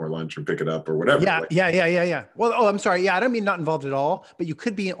you get more lunch or pick it up or whatever. Yeah, yeah. Well, I'm sorry. Yeah, I don't mean not involved at all, but you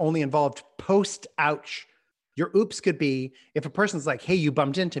could be only involved post ouch. Your oops could be if a person's like, hey, you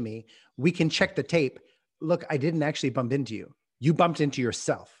bumped into me, we can check the tape. Look, I didn't actually bump into you. You bumped into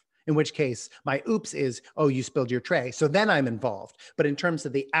yourself. In which case, my oops is, oh, you spilled your tray. So then I'm involved. But in terms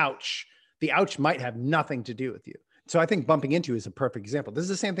of the ouch might have nothing to do with you. So I think bumping into is a perfect example. This is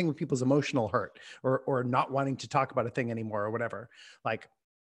the same thing with people's emotional hurt or not wanting to talk about a thing anymore or whatever. Like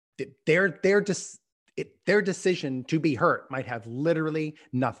their decision to be hurt might have literally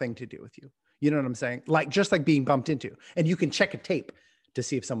nothing to do with you. You know what I'm saying? Like just like being bumped into. And you can check a tape to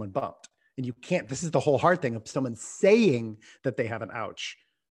see if someone bumped. And you can't. This is the whole hard thing of someone saying that they have an ouch.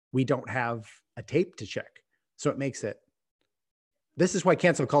 We don't have a tape to check. So it makes it. This is why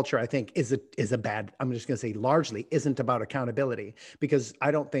cancel culture, I think, is a bad, I'm just going to say largely isn't about accountability, because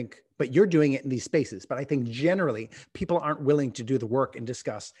I don't think, but you're doing it in these spaces. But I think generally people aren't willing to do the work and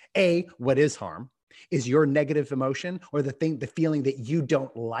discuss, A, what is harm? Is your negative emotion or the feeling that you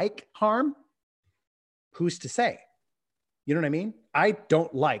don't like harm? Who's to say? You know what I mean? I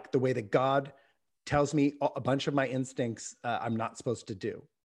don't like the way that God tells me a bunch of my instincts I'm not supposed to do.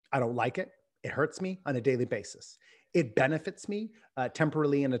 I don't like it. It hurts me on a daily basis. It benefits me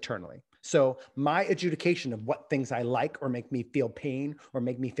temporally and eternally. So my adjudication of what things I like or make me feel pain or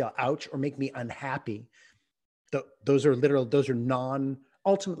make me feel ouch or make me unhappy, those are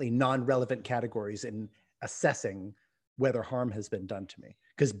ultimately non-relevant categories in assessing whether harm has been done to me,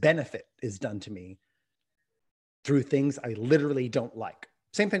 because benefit is done to me through things I literally don't like.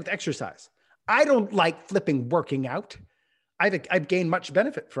 Same thing with exercise. I don't like flipping working out. I've gained much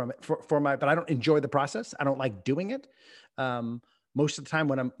benefit from it but I don't enjoy the process. I don't like doing it. Most of the time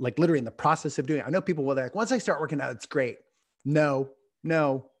when I'm like literally in the process of doing it, I know people will be like, once I start working out, it's great. No,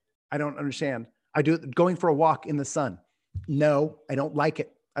 I don't understand. I do it going for a walk in the sun. No, I don't like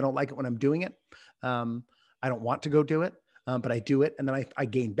it. I don't like it when I'm doing it. I don't want to go do it. But I do it and then I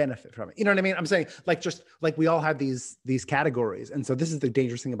gain benefit from it. You know what I mean? I'm saying just like we all have these categories. And so this is the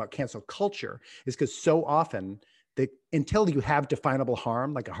dangerous thing about cancel culture, is because so often until you have definable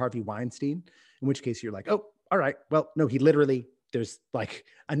harm, like a Harvey Weinstein, in which case you're like, oh, all right, well, no, he literally, there's like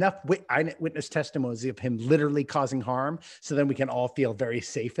enough eyewitness testimonies of him literally causing harm. So then we can all feel very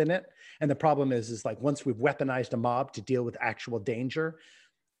safe in it. And the problem is like once we've weaponized a mob to deal with actual danger,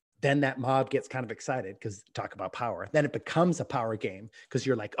 then that mob gets kind of excited because talk about power. Then it becomes a power game because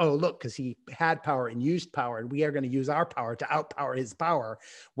you're like, oh, look, because he had power and used power and we are going to use our power to outpower his power.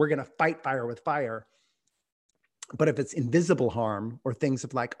 We're going to fight fire with fire. But if it's invisible harm or things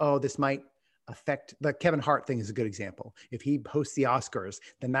of like, oh, this might affect. The Kevin Hart thing is a good example. If he hosts the Oscars,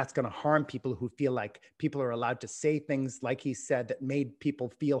 then that's going to harm people who feel like people are allowed to say things like he said that made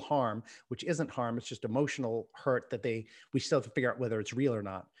people feel harm, which isn't harm. It's just emotional hurt that we still have to figure out whether it's real or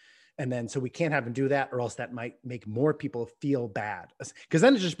not. And then, so we can't have him do that, or else that might make more people feel bad. Because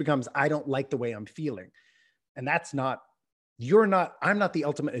then it just becomes, I don't like the way I'm feeling. And that's not, I'm not the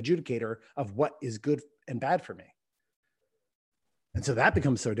ultimate adjudicator of what is good and bad for me. And so that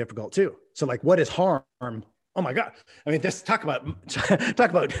becomes so difficult too. So like, what is harm? Oh my God. I mean, talk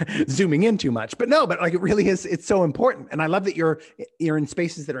about zooming in too much, but like it really is, it's so important. And I love that you're in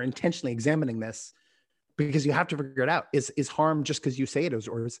spaces that are intentionally examining this, because you have to figure it out. Is harm just because you say it is,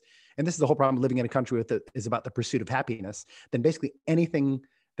 and this is the whole problem living in a country is about the pursuit of happiness. Then basically anything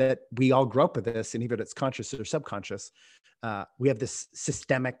that we all grow up with this, and even if it's conscious or subconscious, we have this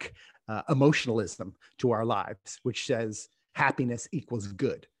systemic emotionalism to our lives, which says happiness equals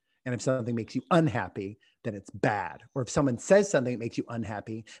good. And if something makes you unhappy, then it's bad. Or if someone says something that makes you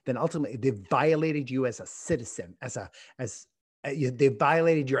unhappy, then ultimately they've violated you as a citizen, they've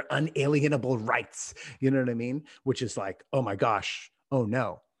violated your unalienable rights. You know what I mean? Which is like, oh my gosh, oh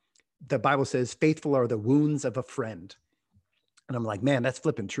no. The Bible says, faithful are the wounds of a friend. And I'm like, man, that's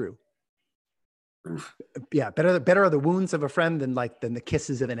flipping true. Oof. Yeah, better are the wounds of a friend than the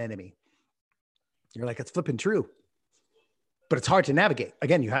kisses of an enemy. You're like, it's flipping true. But it's hard to navigate.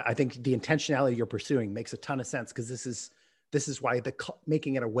 Again, I think the intentionality you're pursuing makes a ton of sense, because this is why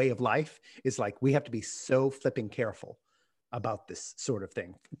making it a way of life is like, we have to be so flipping careful about this sort of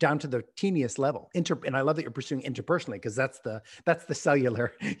thing, down to the teeniest level. And I love that you're pursuing interpersonally, because that's the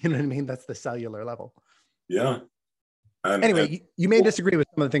cellular, you know what I mean? That's the cellular level. Yeah. Anyway, you may disagree with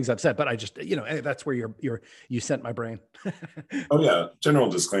some of the things I've said, but I just, that's where you sent my brain. Oh yeah. General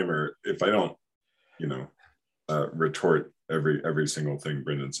disclaimer. If I don't, retort every single thing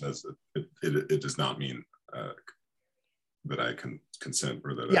Brendan says, it does not mean that I can consent,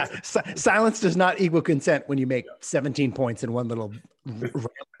 or that silence does not equal consent when you make 17 points in one little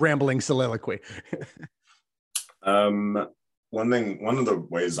rambling soliloquy. One of the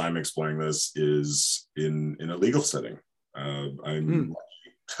ways I'm exploring this is in a legal setting. I'm lucky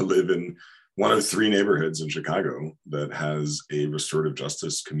to live in one of 3 neighborhoods in Chicago that has a restorative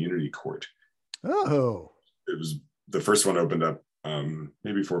justice community court. Oh, it was the first one opened up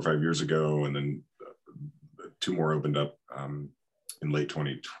maybe 4 or 5 years ago, and then 2 more opened up in late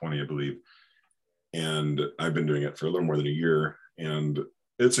 2020, I believe. And I've been doing it for a little more than a year, and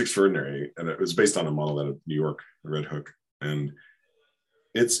it's extraordinary. And it was based on a model out of New York, Red Hook, and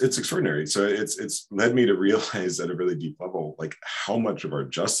it's extraordinary. So it's led me to realize at a really deep level, like, how much of our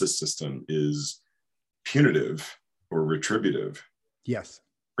justice system is punitive or retributive. Yes,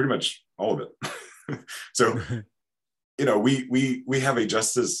 pretty much all of it. So, we have a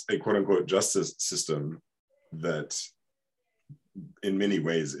quote unquote justice system that in many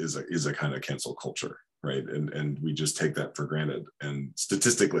ways is a kind of cancel culture, right? And we just take that for granted. And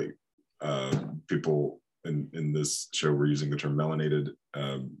statistically, people in this show, we're using the term melanated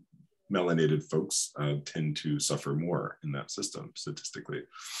folks tend to suffer more in that system statistically,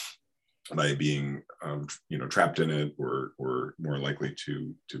 by being trapped in it, or more likely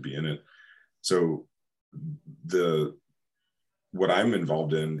to be in it. So what I'm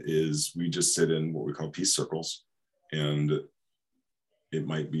involved in is we just sit in what we call peace circles, and it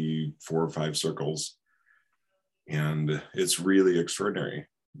might be 4 or 5 circles. And it's really extraordinary,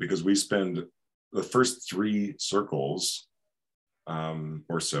 because we spend the first 3 circles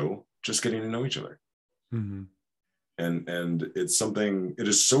or so just getting to know each other. Mm-hmm. And it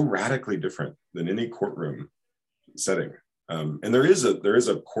is so radically different than any courtroom setting. And there is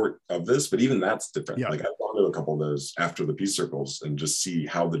a court of this, but even that's different. Yeah. Like, I've gone to a couple of those after the peace circles and just see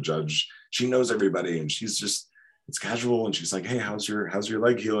how the judge, she knows everybody, and she's just, it's casual, and she's like, hey, how's your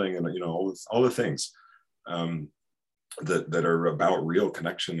leg healing? And all the things that are about real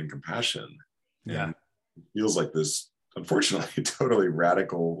connection and compassion. Yeah. And it feels like this, unfortunately, totally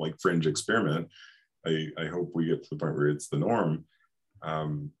radical, like, fringe experiment. I hope we get to the point where it's the norm.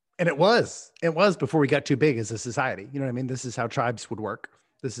 And it was before we got too big as a society. You know what I mean? This is how tribes would work.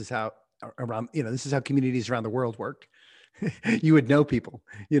 This is how this is how communities around the world worked. You would know people,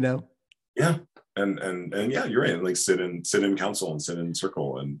 Yeah. And yeah, you're right. Like, sit in council and sit in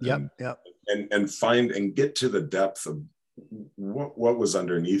circle and find and get to the depth of what was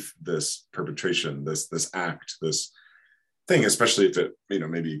underneath this perpetration, this act, this thing, especially if it,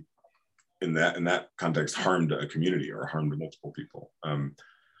 maybe in that context harmed a community or harmed multiple people.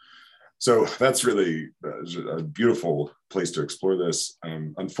 So that's really a beautiful place to explore this.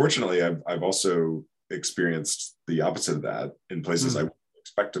 Unfortunately, I've also experienced the opposite of that in places I wouldn't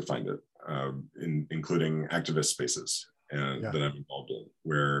expect to find it. including activist spaces and Yeah. that I'm involved in,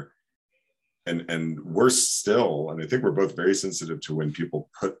 where and worse still, and I think we're both very sensitive to when people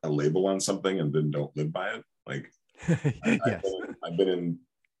put a label on something and then don't live by it. Like Yes. I've been in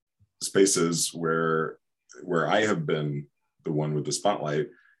spaces where I have been the one with the spotlight,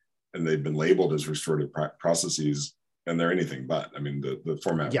 and they've been labeled as restorative processes, and they're anything but. I mean, the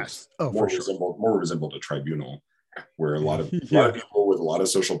format Yes. was For sure. more resembled a tribunal, where a lot of Yeah. people with a lot of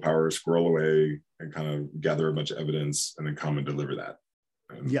social power squirrel away and kind of gather a bunch of evidence and then come and deliver that.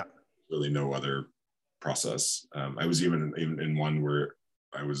 Yeah. Really no other process. I was even in one where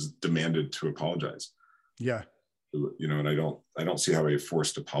I was demanded to apologize. Yeah. You know, and I don't see how a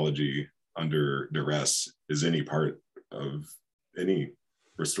forced apology under duress is any part of any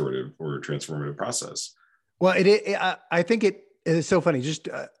restorative or transformative process. Well, I think it is so funny. Just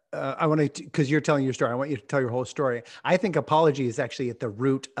I want to, because you're telling your story, I want you to tell your whole story. I think apology is actually at the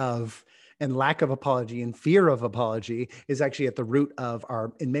root of, and lack of apology and fear of apology is actually at the root of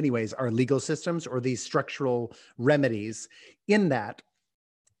our, in many ways, our legal systems or these structural remedies. In that,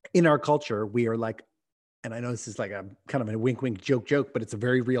 in our culture, we are like, and I know this is like a kind of a wink, wink, joke, but it's a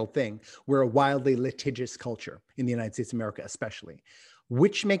very real thing. We're a wildly litigious culture in the United States of America, especially,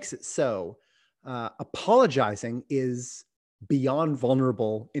 which makes it so apologizing is beyond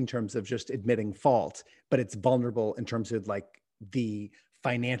vulnerable in terms of just admitting fault, but it's vulnerable in terms of like the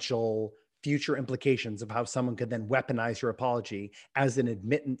financial future implications of how someone could then weaponize your apology as an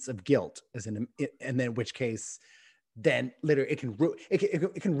admittance of guilt, and then in which case, then literally it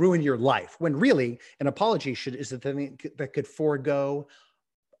can ruin your life, when really an apology is the thing that could forego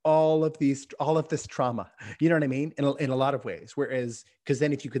all of this trauma. You know what I mean? In a lot of ways. Whereas, because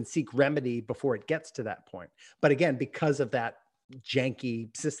then if you can seek remedy before it gets to that point, but again, because of that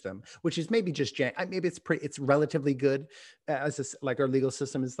janky system, which is maybe just maybe it's relatively good like our legal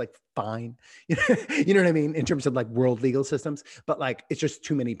system is like fine. You know what I mean? In terms of like world legal systems, but like, it's just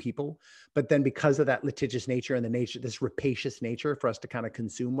too many people. But then because of that litigious nature and this rapacious nature for us to kind of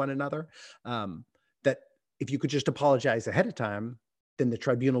consume one another, that if you could just apologize ahead of time, then the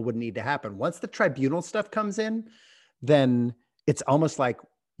tribunal wouldn't need to happen. Once the tribunal stuff comes in, then it's almost like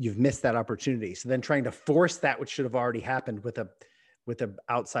you've missed that opportunity. So then trying to force that which should have already happened with a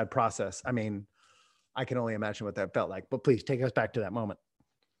outside process. I mean, I can only imagine what that felt like, but please take us back to that moment.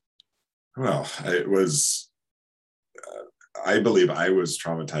 Well, it was, I believe I was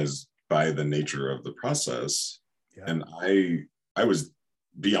traumatized by the nature of the process. Yeah. And I was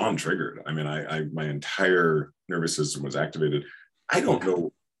beyond triggered. I mean, my entire nervous system was activated. I don't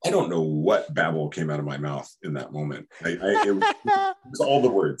know what babble came out of my mouth in that moment. It was all the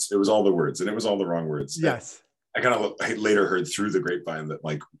words. It was all the words, and it was all the wrong words. Yes. I later heard through the grapevine that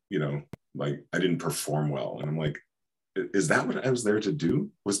like I didn't perform well, and I'm like, is that what I was there to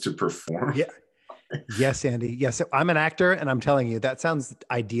do? Was to perform? Yeah. Yes, Andy. Yes, I'm an actor, and I'm telling you that sounds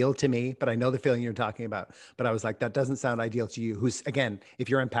ideal to me. But I know the feeling you're talking about. But I was like, that doesn't sound ideal to you. Who's, again, if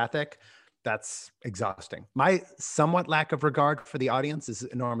you're empathic, that's exhausting. My somewhat lack of regard for the audience is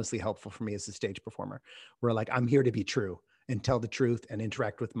enormously helpful for me as a stage performer, where like, I'm here to be true and tell the truth and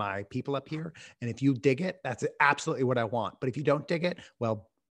interact with my people up here. And if you dig it, that's absolutely what I want. But if you don't dig it, well,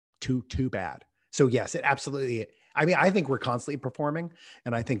 too bad. So yes, it absolutely, I mean, I think we're constantly performing.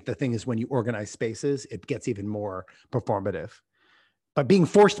 And I think the thing is, when you organize spaces, it gets even more performative. But being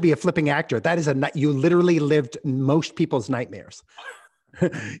forced to be a flipping actor, that is you literally lived most people's nightmares. You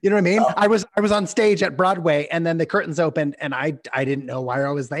know what I mean? I was on stage at Broadway, and then the curtains opened, and I didn't know why I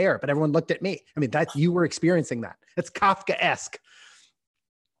was there, but everyone looked at me. I mean, you were experiencing that. It's Kafka-esque.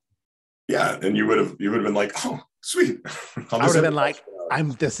 Yeah, and you would have been like, oh, sweet. I would have been like,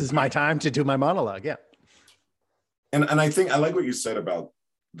 this is my time to do my monologue. Yeah. And I think I like what you said about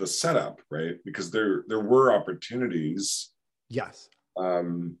the setup, right? Because there were opportunities. Yes.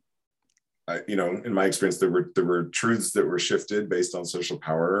 In my experience, there were truths that were shifted based on social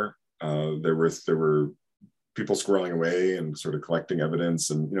power. There were people squirreling away and sort of collecting evidence,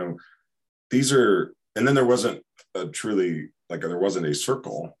 and and then there wasn't there wasn't a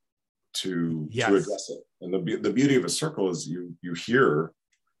circle to address it. And the beauty of a circle is you hear,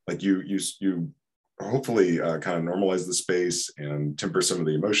 like you hopefully kind of normalize the space and temper some of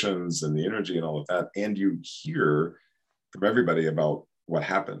the emotions and the energy and all of that, and you hear from everybody about what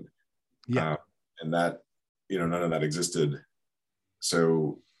happened. Yeah. And that, none of that existed.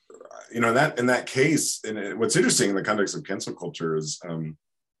 So, in that case, and what's interesting in the context of cancel culture is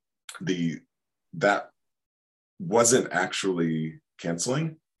that wasn't actually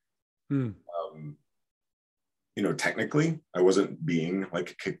canceling. Technically, I wasn't being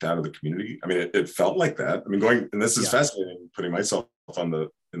kicked out of the community. I mean, it felt like that. I mean, and this is fascinating, putting myself on the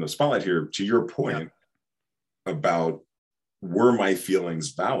in the spotlight here. To your point about were my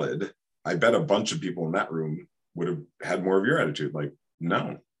feelings valid, I bet a bunch of people in that room would have had more of your attitude. Like,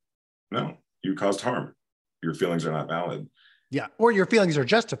 no, you caused harm. Your feelings are not valid. Yeah. Or your feelings are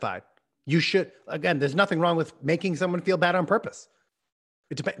justified. You should, again, there's nothing wrong with making someone feel bad on purpose.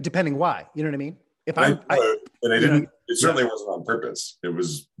 Depending why, you know what I mean? If I didn't, it certainly wasn't on purpose. It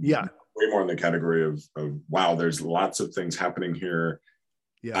was way more in the category of wow, there's lots of things happening here.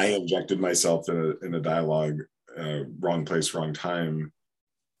 Yeah. I injected myself in a dialogue, wrong place, wrong time.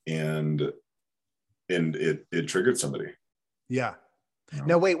 And it triggered somebody. Yeah.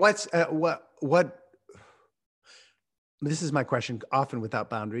 Now wait, what this is my question often without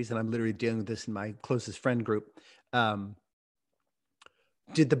boundaries, and I'm literally dealing with this in my closest friend group.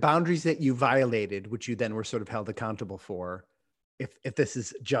 Did the boundaries that you violated, which you then were sort of held accountable for, if this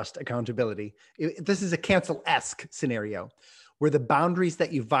is just accountability, if this is a cancel-esque scenario, were the boundaries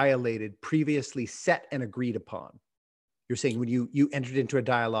that you violated previously set and agreed upon? You're saying when you entered into a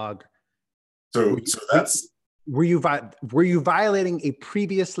dialogue. So that's were you violating a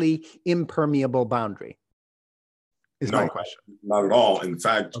previously impermeable boundary? Is my question. Not at all. In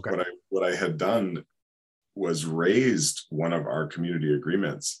fact, what I had done was raised one of our community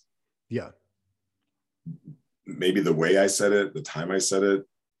agreements. Yeah. Maybe the way I said it, the time I said it,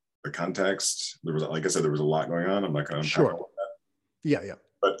 the context. There was, like I said, there was a lot going on. I'm not going to unpack all that. Yeah.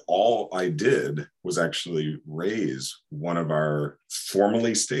 But all I did was actually raise one of our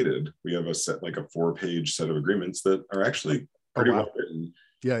formally stated. We have a 4-page set of agreements that are actually pretty well written.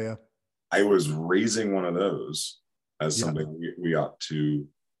 Yeah. I was raising one of those as something we ought to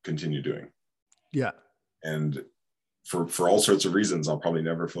continue doing. Yeah. And for all sorts of reasons I'll probably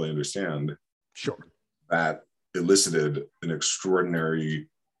never fully understand. Sure. That elicited an extraordinary,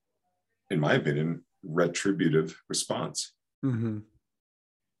 in my opinion, retributive response. Mm-hmm.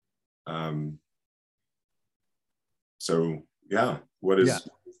 So yeah, what is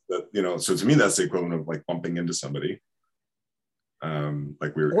that? You know, so to me, that's the equivalent of like bumping into somebody.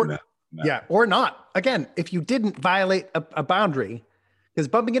 Like we were in that. Yeah, or not. Again, if you didn't violate a boundary, because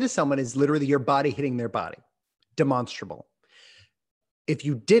bumping into someone is literally your body hitting their body, demonstrable. If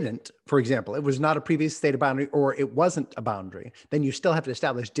you didn't, for example, it was not a previous state of boundary, or it wasn't a boundary, then you still have to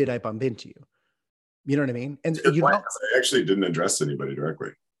establish, did I bump into you? You know what I mean? And you don't. I actually didn't address anybody directly.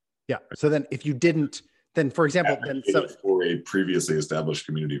 Yeah. So then if you didn't, then for example, for a previously established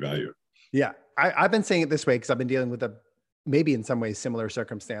community value. Yeah. I've been saying it this way because I've been dealing with maybe in some ways similar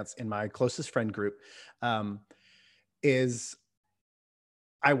circumstance in my closest friend group, is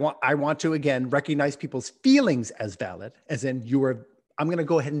I want to, again, recognize people's feelings as valid, as in I'm going to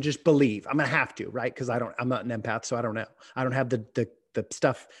go ahead and just believe. I'm going to have to, right? Because I'm not an empath, so I don't know. I don't have the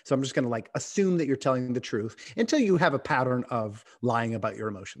stuff. So I'm just going to like assume that you're telling the truth until you have a pattern of lying about your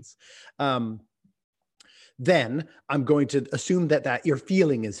emotions. Then I'm going to assume that your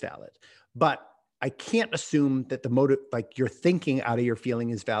feeling is valid, but I can't assume that the motive, like your thinking out of your feeling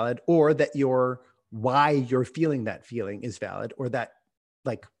is valid, or that why you're feeling that feeling is valid, or that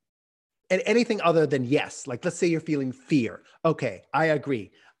like anything other than yes. Like, let's say you're feeling fear. Okay, I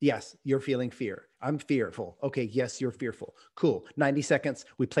agree. Yes, you're feeling fear. I'm fearful. Okay, yes, you're fearful. Cool. 90 seconds,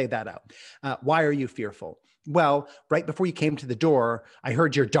 we played that out. Why are you fearful? Well, right before you came to the door, I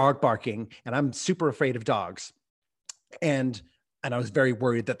heard your dog barking, and I'm super afraid of dogs. And I was very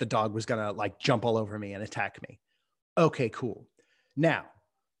worried that the dog was going to like jump all over me and attack me. Okay, cool. Now,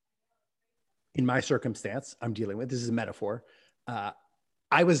 in my circumstance, I'm dealing with, this is a metaphor.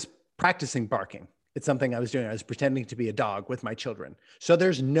 I was practicing barking. It's something I was doing. I was pretending to be a dog with my children. So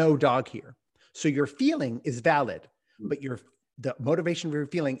there's no dog here. So your feeling is valid, but the motivation for your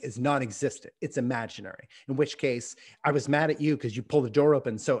feeling is non-existent. It's imaginary. In which case, I was mad at you because you pulled the door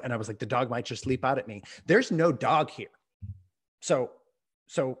open. And I was like, the dog might just leap out at me. There's no dog here. So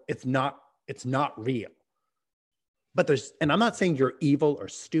it's not real. But and I'm not saying you're evil or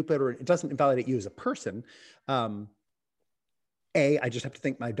stupid, or it doesn't invalidate you as a person. I just have to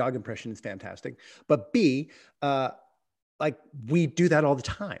think my dog impression is fantastic. But B, like we do that all the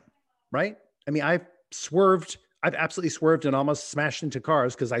time, right? I mean, I've absolutely swerved and almost smashed into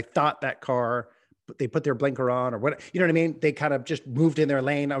cars because I thought that car, they put their blinker on or what, you know what I mean? They kind of just moved in their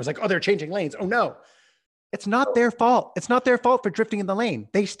lane. I was like, oh, they're changing lanes. Oh no, it's not their fault. It's not their fault for drifting in the lane.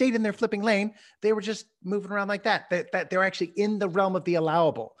 They stayed in their flipping lane. They were just moving around like that they're actually in the realm of the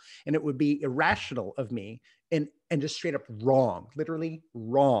allowable. And it would be irrational of me and just straight up wrong, literally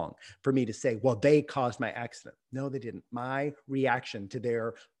wrong for me to say, well, they caused my accident. No, they didn't. My reaction to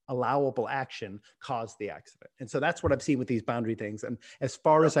their allowable action caused the accident. And so that's what I've seen with these boundary things. And as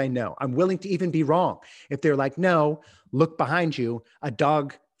far as I know, I'm willing to even be wrong. If they're like, no, look behind you, a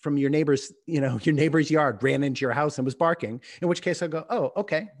dog from your neighbor's, your neighbor's yard ran into your house and was barking, in which case I'll go, oh,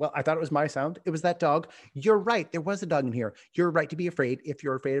 okay. Well, I thought it was my sound. It was that dog. You're right. There was a dog in here. You're right to be afraid if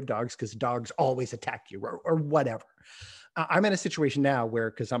you're afraid of dogs, because dogs always attack you or whatever. I'm in a situation now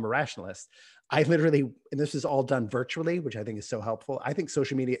where, because I'm a rationalist, I literally, and this is all done virtually, which I think is so helpful. I think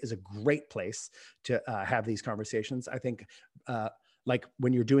social media is a great place to have these conversations. I think like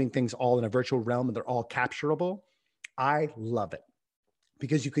when you're doing things all in a virtual realm and they're all capturable, I love it,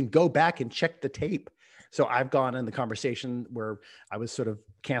 because you can go back and check the tape. So I've gone in the conversation where I was sort of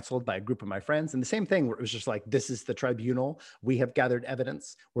canceled by a group of my friends, and the same thing where it was just like, this is the tribunal. We have gathered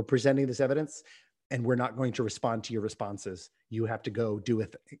evidence. We're presenting this evidence, and we're not going to respond to your responses. You have to go do a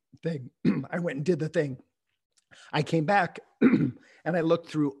thing. I went and did the thing. I came back and I looked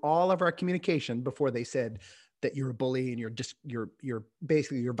through all of our communication before they said that you're a bully and you're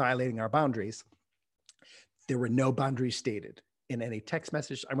basically violating our boundaries. There were no boundaries stated in any text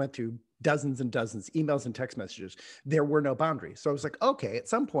message. I went through dozens and dozens, emails and text messages. There were no boundaries. So I was like, okay, at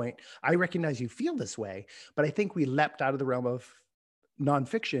some point, I recognize you feel this way, but I think we leapt out of the realm of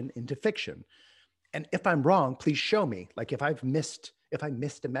nonfiction into fiction. And if I'm wrong, please show me. Like if I missed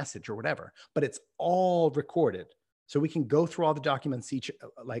a message or whatever, but it's all recorded. So we can go through all the documents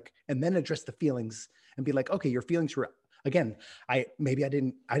and then address the feelings and be like, okay, your feelings were, again, I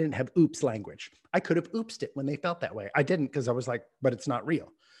didn't have oops language. I could have oopsed it when they felt that way. I didn't, because I was like, but it's not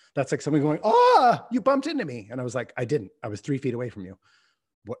real. That's like somebody going, oh, you bumped into me. And I was like, I didn't. I was 3 feet away from you.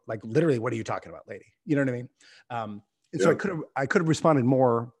 What, like literally, what are you talking about, lady? You know what I mean? And so I could have responded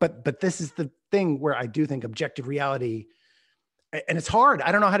more, but this is the thing where I do think objective reality, and it's hard.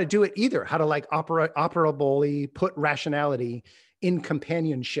 I don't know how to do it either. How to like operably put rationality in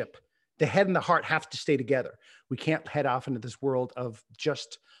companionship. The head and the heart have to stay together. We can't head off into this world of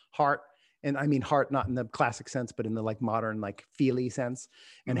just heart. And I mean heart, not in the classic sense, but in the like modern, like feely sense,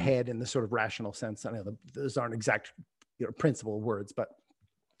 and head in the sort of rational sense. I know those aren't exact, principle words, but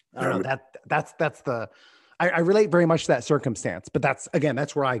I don't know, that's the, I relate very much to that circumstance, but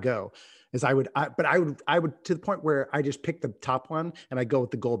that's where I go. Is I would to the point where I just pick the top one and I go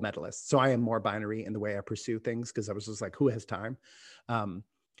with the gold medalist. So I am more binary in the way I pursue things, because I was just like, who has time?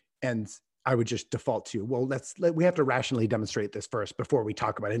 And I would just default to, well, we have to rationally demonstrate this first before we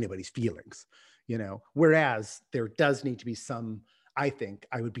talk about anybody's feelings, whereas there does need to be some, I think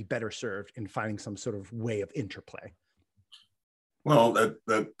I would be better served in finding some sort of way of interplay. Well, that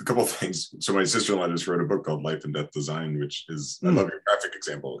a couple of things. So my sister-in-law just wrote a book called Life and Death Design, which is, I love your graphic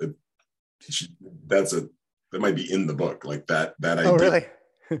example. That might be in the book, like that idea. Oh, really?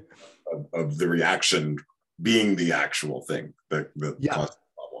 of the reaction being the actual thing that caused the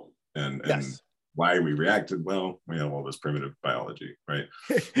problem, and why we reacted. Well, we have all this primitive biology, right?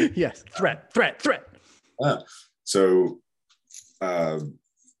 Yes, threat. So I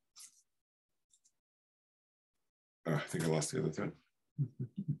think I lost the other thread.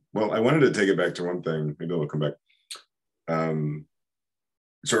 Well, I wanted to take it back to one thing. Maybe I'll come back.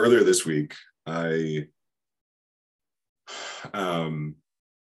 So earlier this week, I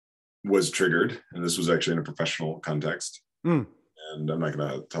was triggered, and this was actually in a professional context. And I'm not going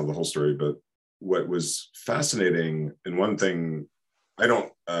to tell the whole story, but what was fascinating, and one thing, I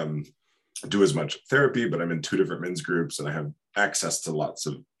don't do as much therapy, but I'm in 2 different men's groups, and I have access to lots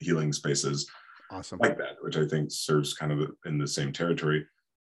of healing spaces. Awesome. Like that, which I think serves kind of in the same territory.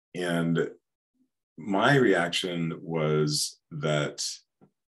 And my reaction was that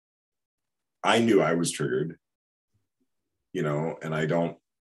I knew I was triggered, and I don't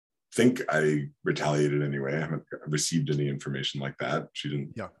think I retaliated anyway. I haven't received any information like that. She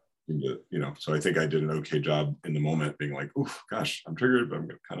didn't, so I think I did an okay job in the moment being like, oh gosh, I'm triggered, but I'm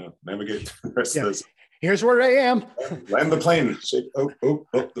going to kind of navigate the rest of this. Here's where I am. Land the plane. Shake. Oh.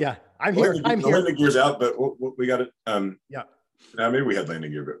 Yeah, I'm here. The landing gear's out, but we got it. Maybe we had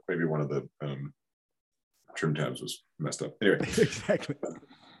landing gear, but maybe one of the trim tabs was messed up. Anyway, exactly.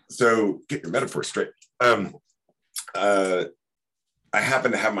 So get your metaphor straight. I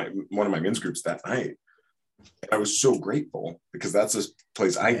happened to have one of my men's groups that night. I was so grateful, because that's a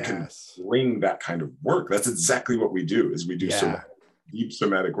place I can bring that kind of work. That's exactly what we do. Is we do some deep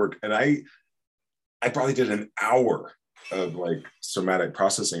somatic work, and I probably did an hour of like somatic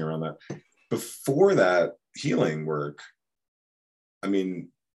processing around that. Before that healing work, I mean,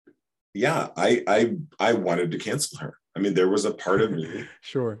 I wanted to cancel her. I mean, there was a part of me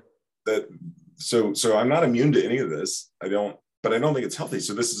sure that so I'm not immune to any of this. But I don't think it's healthy.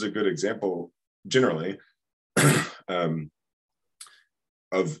 So this is a good example generally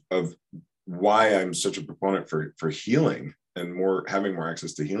of why I'm such a proponent for healing and having more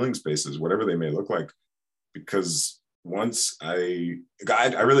access to healing spaces, whatever they may look like. Because once I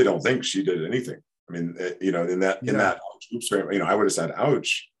really don't think she did anything. I mean, in that oops, I would have said,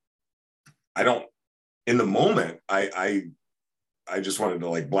 ouch. I don't, in the moment, I just wanted to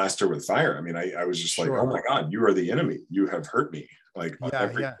like blast her with fire. I mean, I was just like, oh my God, you are the enemy. You have hurt me. Like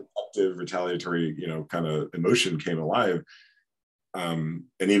every protective, retaliatory, kind of emotion came alive, and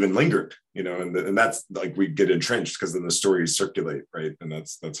even lingered, and that's like we get entrenched because then the stories circulate, right? And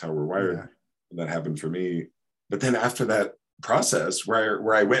that's how we're wired. Yeah. And that happened for me. But then after that process,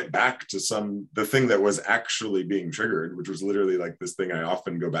 where I went back to the thing that was actually being triggered, which was literally like this thing I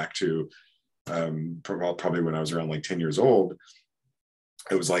often go back to, probably when I was around like 10 years old.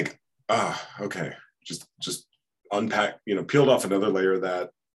 It was like, okay, just unpack, peeled off another layer of that,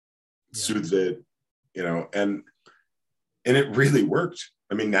 soothed it, and it really worked.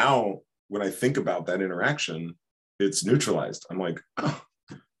 I mean, now when I think about that interaction, it's neutralized. I'm like, oh,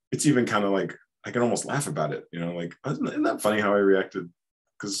 it's even kind of like, I can almost laugh about it, like, isn't that funny how I reacted?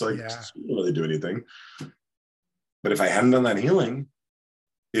 Because it's like, you didn't really do anything. But if I hadn't done that healing,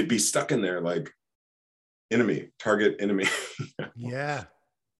 it'd be stuck in there like target enemy. Yeah.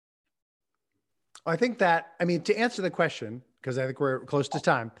 I think that, to answer the question, because I think we're close to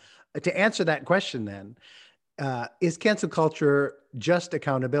time, to answer that question then, is cancel culture just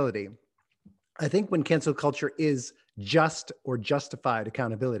accountability? I think when cancel culture is just or justified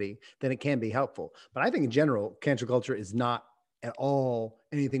accountability, then it can be helpful. But I think in general, cancel culture is not at all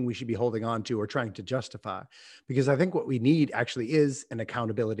anything we should be holding on to or trying to justify, because I think what we need actually is an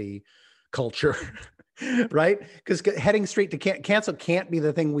accountability culture, right? Because heading straight to cancel can't be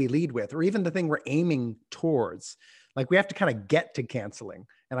the thing we lead with, or even the thing we're aiming towards. Like we have to kind of get to canceling.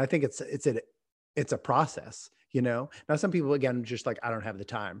 And I think it's a process, Now some people, again, just like, I don't have the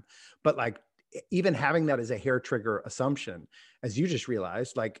time, but like even having that as a hair trigger assumption, as you just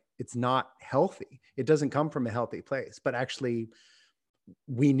realized, like it's not healthy. It doesn't come from a healthy place, but actually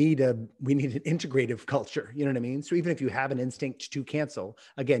we need an integrative culture. You know what I mean? So even if you have an instinct to cancel,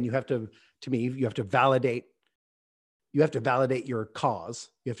 again, you have to validate your cause.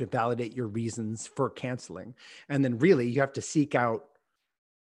 You have to validate your reasons for canceling. And then really you have to seek out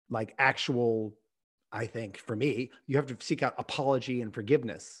like actual, I think for me, you have to seek out apology and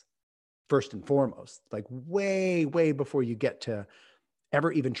forgiveness first and foremost, like way, way before you get to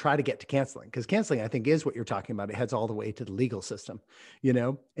ever even try to get to canceling. Because canceling, I think, is what you're talking about. It heads all the way to the legal system,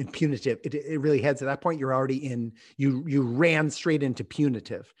 and punitive. It really heads at that point. You're already you ran straight into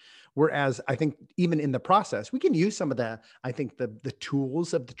punitive. Whereas I think even in the process, we can use some of the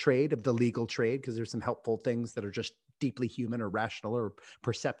tools of the trade, of the legal trade, because there's some helpful things that are just deeply human or rational or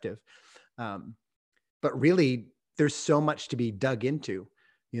perceptive. But really, there's so much to be dug into,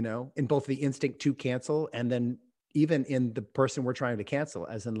 in both the instinct to cancel and then even in the person we're trying to cancel,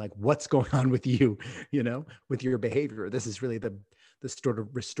 as in like, what's going on with you, with your behavior. This is really the sort of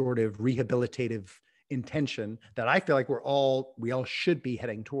restorative, rehabilitative intention that I feel like we all should be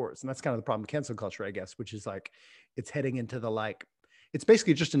heading towards. And that's kind of the problem with cancel culture, I guess, which is like, it's heading into it's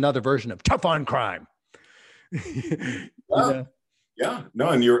basically just another version of tough on crime. Yeah, no,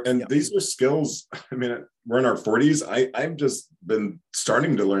 and these are skills. I mean, we're in our 40s. I've just been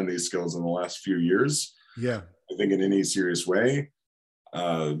starting to learn these skills in the last few years. Yeah, I think in any serious way,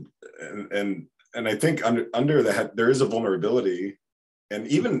 and I think under that there is a vulnerability, and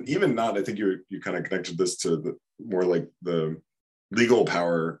even not. I think you kind of connected this to the more like the legal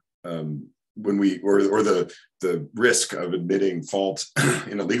power when we or the risk of admitting fault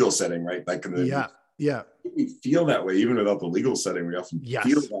in a legal setting, right? Like in the we feel that way even without the legal setting. We often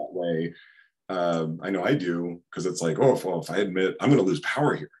feel that way. I know I do, because it's like, if I admit, I'm going to lose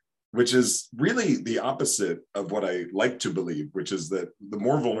power here, which is really the opposite of what I like to believe, which is that the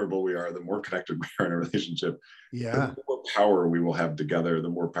more vulnerable we are, the more connected we are in a relationship, the more power we will have together, the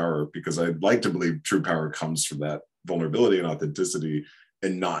more power, because I'd like to believe true power comes from that vulnerability and authenticity,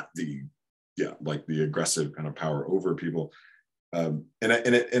 and not the aggressive kind of power over people.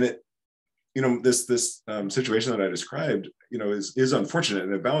 This situation that I described, is unfortunate,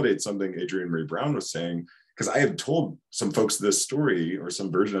 and it validates something Adrienne Maree Brown was saying, because I have told some folks this story or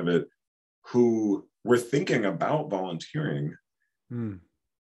some version of it who were thinking about volunteering, and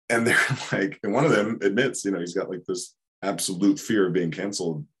they're like, and one of them admits, he's got like this absolute fear of being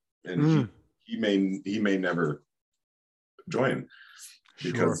canceled, and he may never join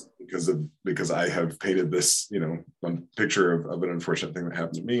because I have painted this, picture of an unfortunate thing that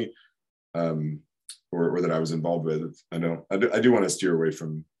happened to me. or that I was involved with. I know I do want to steer away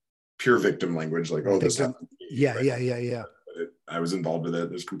from pure victim language, like, oh, this happened to me, Yeah, right? yeah. But I was involved with it.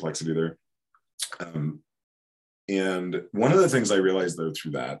 There's complexity there. And one of the things I realized though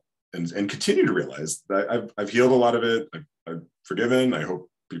through that, and continue to realize, that I've healed a lot of it. I've forgiven. I hope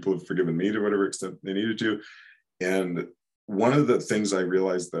people have forgiven me to whatever extent they needed to. And one of the things I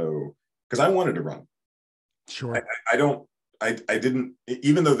realized though, because I wanted to run. Sure. I didn't,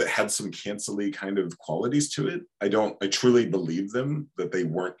 even though that had some cancel-y kind of qualities to it, I truly believe them, that they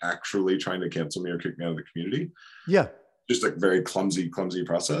weren't actually trying to cancel me or kick me out of the community. Yeah. Just a very clumsy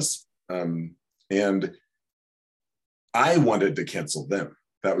process. And I wanted to cancel them.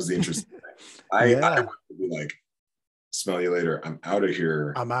 That was the interesting thing. I wanted to be like, smell you later. I'm out of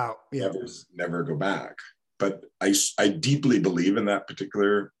here. I'm out. Yeah. Never go back. But I deeply believe in that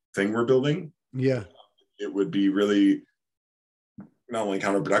particular thing we're building. Yeah. It would be really not only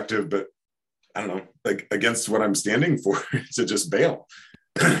counterproductive, but I don't know, like against what I'm standing for to just bail,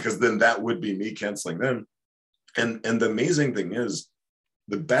 because then that would be me canceling them. And the amazing thing is,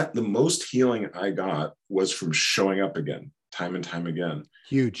 the most healing I got was from showing up again, time and time again.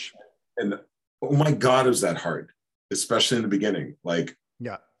 Huge. And oh my God, is that hard, especially in the beginning. Like,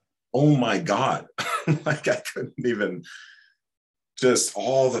 yeah. Oh my God, like I couldn't even, just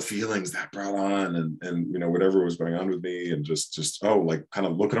all the feelings that brought on, and whatever was going on with me, and just like kind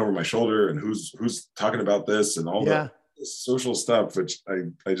of looking over my shoulder, and who's talking about this, and all the social stuff, which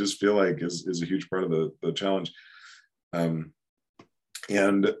I just feel like is a huge part of the challenge.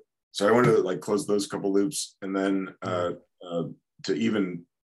 And so I wanted to like close those couple loops, and then to even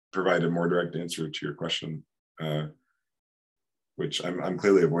provide a more direct answer to your question, which I'm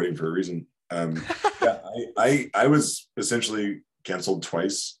clearly avoiding for a reason. I was essentially canceled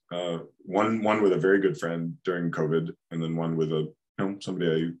twice. One with a very good friend during COVID, and then one with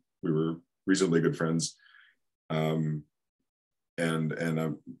somebody we were reasonably good friends. And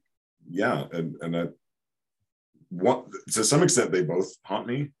that, to some extent, they both haunt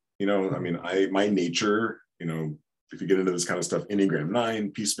me. I mean, my nature, if you get into this kind of stuff, Enneagram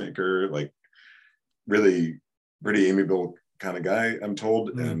 9, peacemaker, like really pretty amiable kind of guy, I'm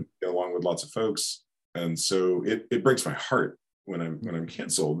told, and get along with lots of folks. And so it breaks my heart when I'm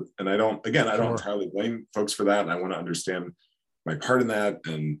canceled. And I don't entirely blame folks for that. And I want to understand my part in that,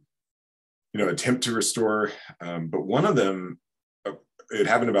 and attempt to restore. But one of them, it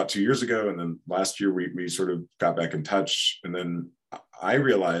happened about 2 years ago, and then last year we sort of got back in touch, and then I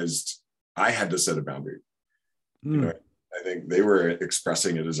realized I had to set a boundary. I think they were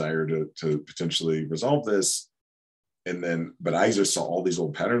expressing a desire to potentially resolve this, but I just saw all these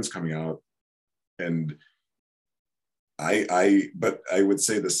old patterns coming out, and but I would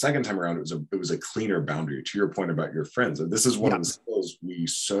say the second time around it was a cleaner boundary. To your point about your friends, and this is one of the skills we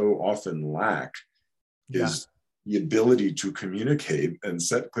so often lack, is the ability to communicate and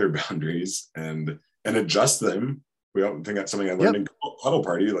set clear boundaries and adjust them. We don't think that's something I learned in Huddle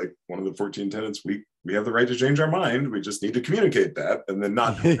Party, like one of the 14 tenets. We have the right to change our mind. We just need to communicate that, and then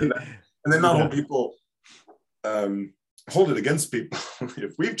not hold people, hold it against people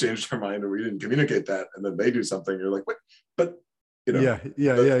if we've changed our mind or we didn't communicate that, and then they do something. You're like, what? But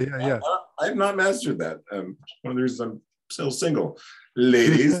I've not mastered that. One of the reasons I'm still single.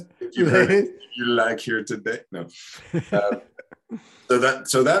 Ladies, if you heard it, you like here today. No.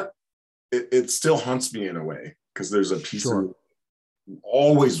 So that it still haunts me in a way, because there's a piece of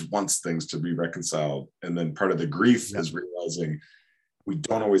always wants things to be reconciled, and then part of the grief is realizing we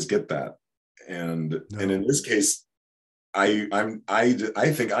don't always get that. And in this case, I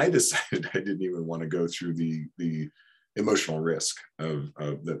think I decided I didn't even want to go through the emotional risk of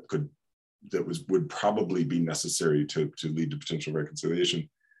that would probably be necessary to lead to potential reconciliation.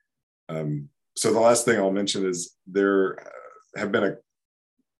 So the last thing I'll mention is there have been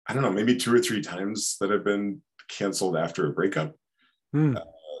I don't know, maybe 2 or 3 times that have been canceled after a breakup. And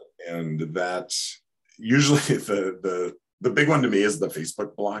that usually the big one to me is the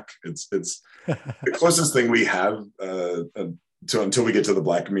Facebook block. It's the closest thing we have until we get to the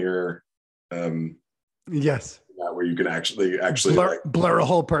Black Mirror. Where you can actually blur a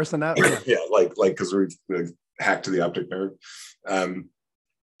whole person out. like because we've hacked the optic nerve.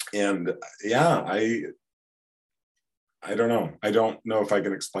 I don't know. I don't know if I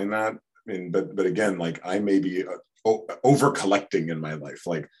can explain that. I mean, but again, like I may be over collecting in my life,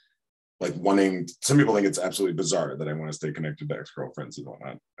 like wanting. Some people think it's absolutely bizarre that I want to stay connected to ex-girlfriends and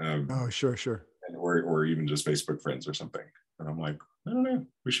whatnot. Sure. Or even just Facebook friends or something. And I'm like, I don't know.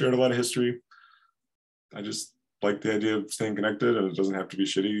 We shared a lot of history. I just like the idea of staying connected, and it doesn't have to be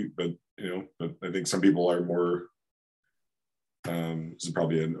shitty. But but I think some people are more. This is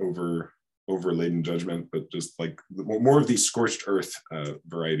probably an overladen judgment, but just like more of the scorched earth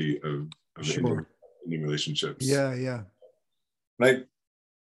variety of Sure. ending relationships. Yeah. And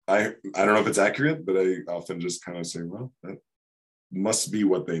I don't know if it's accurate, but I often just kind of say, well, that must be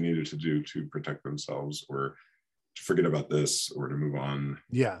what they needed to do to protect themselves, or to forget about this, or to move on.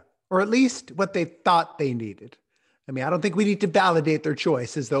 Yeah. Or at least what they thought they needed. I mean, I don't think we need to validate their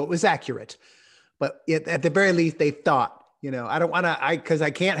choice as though it was accurate, but at the very least, they thought, I don't want to, because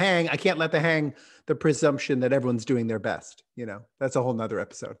I can't let the presumption that everyone's doing their best. That's a whole nother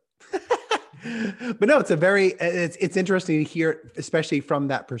episode. But no, it's interesting to hear, especially from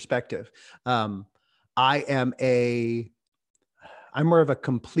that perspective. I'm more of a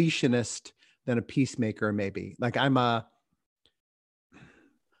completionist than a peacemaker, maybe. Like I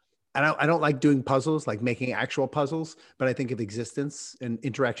don't like doing puzzles, like making actual puzzles, but I think of existence and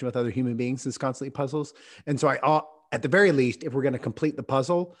interaction with other human beings as constantly puzzles. And so at the very least, if we're going to complete the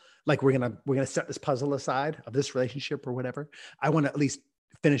puzzle, like we're going to set this puzzle aside of this relationship or whatever, I want to at least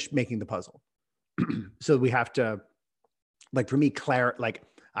finish making the puzzle. So we have to, like, for me, like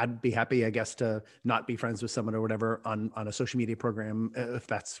I'd be happy, I guess, to not be friends with someone or whatever on a social media program, if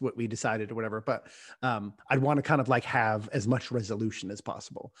that's what we decided or whatever. But I'd want to kind of like have as much resolution as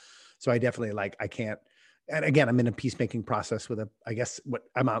possible. So I definitely I can't. And again, I'm in a peacemaking process with I guess what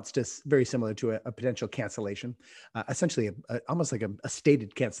amounts to very similar to a potential cancellation, essentially almost like a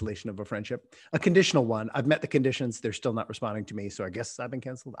stated cancellation of a friendship, a conditional one. I've met the conditions. They're still not responding to me. So I guess I've been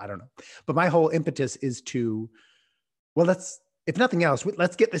canceled. I don't know. But my whole impetus is to, well, if nothing else,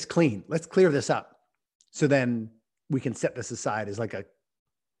 let's get this clean. Let's clear this up. So then we can set this aside as like a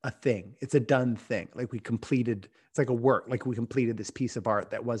thing. It's a done thing. Like it's like a work, like we completed this piece of art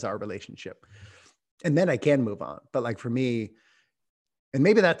that was our relationship. And then I can move on. But like for me, and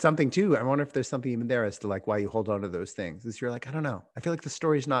maybe that's something too. I wonder if there's something even there as to like why you hold on to those things. Is you're like, I don't know. I feel like the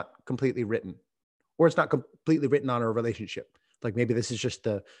story's not completely written, or it's not completely written on our relationship. Like maybe this is just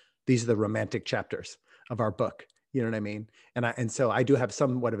these are the romantic chapters of our book. You know what I mean? And so I do have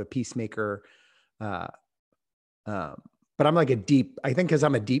somewhat of a peacemaker, but I'm like I think because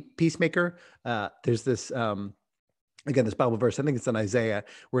I'm a deep peacemaker, there's this, again, this Bible verse, I think it's in Isaiah,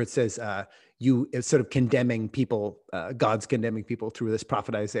 where it says, it's sort of condemning people, God's condemning people through this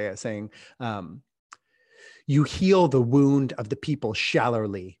prophet Isaiah, saying, you heal the wound of the people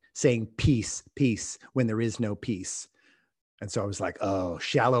shallowly, saying peace, peace, when there is no peace. And so I was like, oh,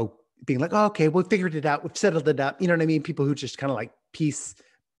 shallow, being like, oh, okay, we figured it out. We've settled it up. You know what I mean? People who just kind of like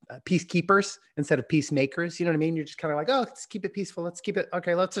peacekeepers instead of peacemakers. You know what I mean? You're just kind of like, oh, let's keep it peaceful. Let's keep it.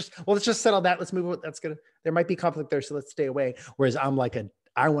 Okay. Let's just settle that. Let's move. There might be conflict there. So let's stay away. Whereas I'm like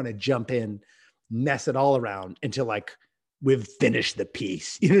I want to jump in, mess it all around until like we've finished the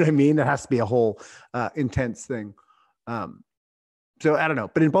piece. You know what I mean? It has to be a whole intense thing. So I don't know,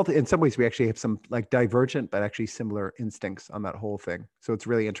 but in some ways we actually have some like divergent, but actually similar instincts on that whole thing. So it's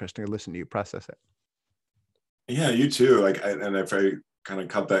really interesting to listen to you process it. Yeah, you too. And if I kind of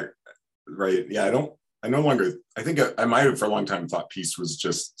cut that right, yeah, I no longer, I think I might have for a long time thought peace was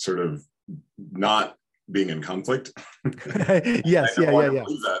just sort of not being in conflict. Yes, I yeah.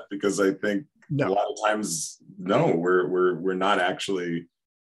 believe that, because I think a lot of times, no, we're not actually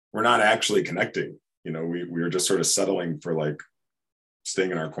connecting. We're just sort of settling for like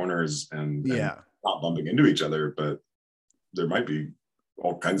staying in our corners and not bumping into each other, but there might be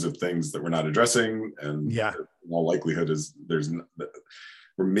all kinds of things that we're not addressing, and in all likelihood is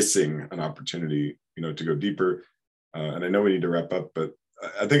we're missing an opportunity, to go deeper. And I know we need to wrap up, but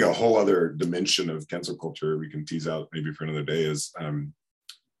I think a whole other dimension of cancel culture we can tease out maybe for another day is, that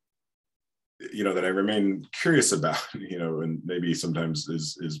I remain curious about, and maybe sometimes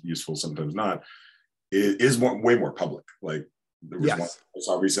is useful, sometimes not, is way more public. Like there was one I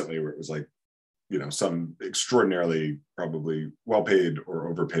saw recently where it was like, some extraordinarily probably well-paid or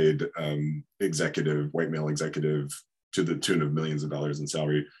overpaid white male executive to the tune of millions of dollars in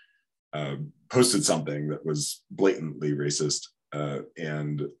salary posted something that was blatantly racist,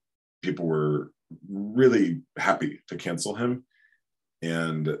 and people were really happy to cancel him.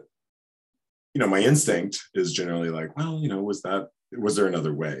 And my instinct is generally like, well, was there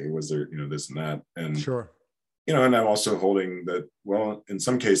another way? Was there, this and that? And sure. And I'm also holding that, well, in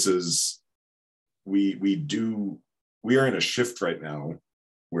some cases, we are in a shift right now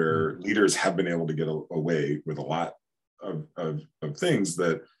where leaders have been able to get away with a lot of things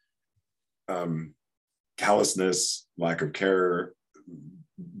that callousness, lack of care,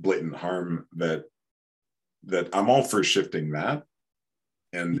 blatant harm, that I'm all for shifting that.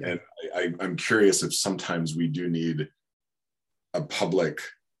 And I'm curious if sometimes we do need a public,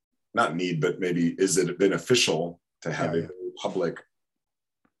 not need, but maybe is it beneficial to have a very public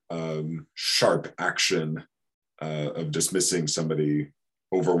sharp action of dismissing somebody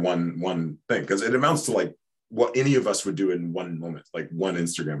over one thing, because it amounts to like what any of us would do in one moment, like one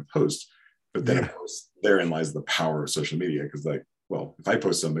Instagram post. But then of course therein lies the power of social media, because like, well, if I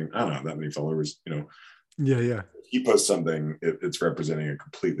post something, I don't have that many followers, you know. If he posts something, it's representing a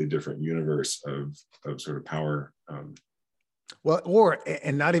completely different universe of sort of power. And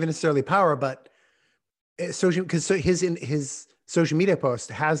not even necessarily power, but social, because his social media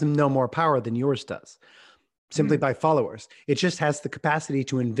post has no more power than yours does, simply by followers. It just has the capacity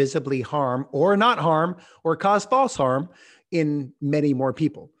to invisibly harm or not harm or cause false harm in many more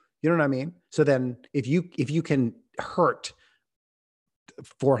people. You know what I mean? So then if you can hurt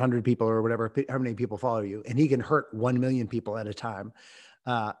 400 people or whatever, how many people follow you, and he can hurt 1 million people at a time,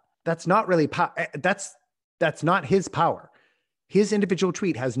 that's not really that's not his power. His individual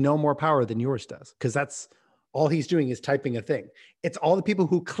tweet has no more power than yours does, because that's all he's doing is typing a thing. It's all the people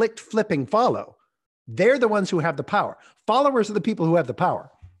who clicked flipping follow. They're the ones who have the power. Followers are the people who have the power.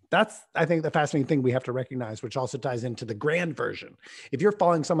 That's, I think, the fascinating thing we have to recognize, which also ties into the grand version. If you're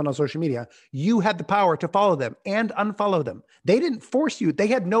following someone on social media, you had the power to follow them and unfollow them. They didn't force you. They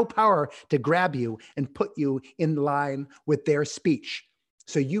had no power to grab you and put you in line with their speech.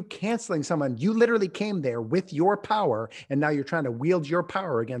 So you canceling someone, you literally came there with your power, and now you're trying to wield your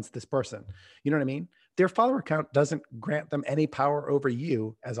power against this person. You know what I mean? Their follower count doesn't grant them any power over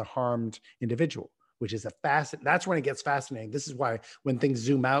you as a harmed individual, which is that's when it gets fascinating. This is why when things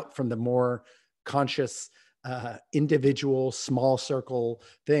zoom out from the more conscious, individual, small circle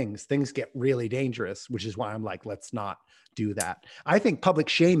things get really dangerous, which is why I'm like, let's not do that. I think public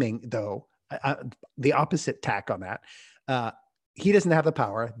shaming, though, the opposite tack on that, he doesn't have the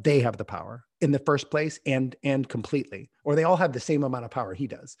power. They have the power in the first place and completely, or they all have the same amount of power he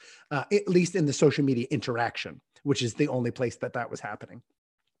does, at least in the social media interaction, which is the only place that was happening.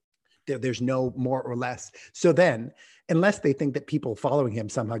 There's no more or less. So then, unless they think that people following him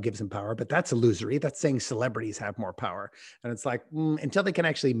somehow gives him power, but that's illusory. That's saying celebrities have more power. And it's like, until they can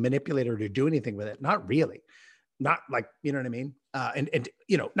actually manipulate it or do anything with it, not really. Not like, you know what I mean? And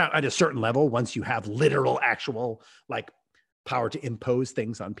you know, not at a certain level, once you have literal, actual, like, power to impose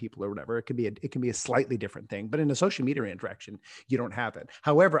things on people or whatever, it can be a slightly different thing. But in a social media interaction, you don't have it.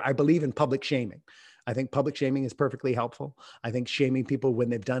 However, I believe in public shaming. I think public shaming is perfectly helpful. I think shaming people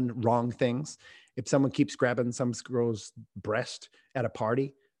when they've done wrong things. If someone keeps grabbing some girl's breast at a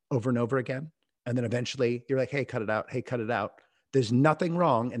party over and over again, and then eventually you're like, hey, cut it out. Hey, cut it out. There's nothing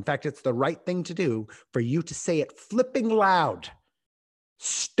wrong. In fact, it's the right thing to do for you to say it flipping loud.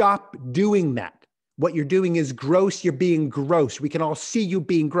 Stop doing that. What you're doing is gross. You're being gross. We can all see you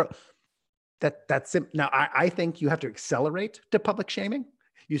being gross. That's it. Now, I think you have to accelerate to public shaming.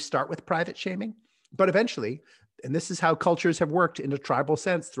 You start with private shaming, but eventually, and this is how cultures have worked in a tribal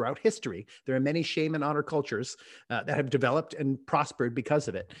sense throughout history. There are many shame and honor cultures that have developed and prospered because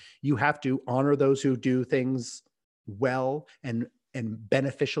of it. You have to honor those who do things well and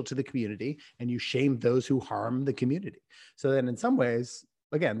beneficial to the community, and you shame those who harm the community. So then in some ways,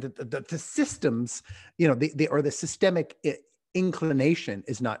 again, the systems, you know, the systemic inclination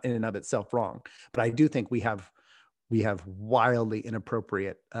is not in and of itself wrong. But I do think we have wildly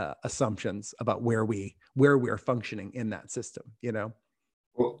inappropriate assumptions about where we're functioning in that system, you know?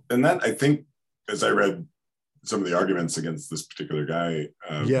 Well, and that, I think, as I read some of the arguments against this particular guy,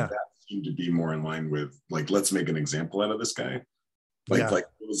 that seemed to be more in line with, like, let's make an example out of this guy.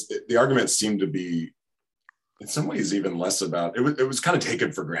 The argument seemed to be, in some ways, even less about it. It was kind of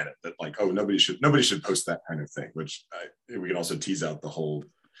taken for granted that, like, oh, nobody should post that kind of thing. Which we can also tease out the whole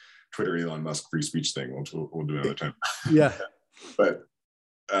Twitter Elon Musk free speech thing, which we'll do another time. Yeah, but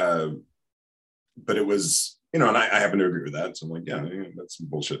it was, you know, and I happen to agree with that. So I'm like, yeah, that's some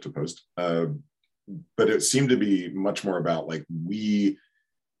bullshit to post. But it seemed to be much more about, like,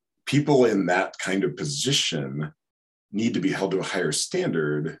 people in that kind of position need to be held to a higher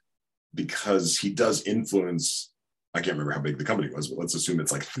standard, because he does influence, I can't remember how big the company was, but let's assume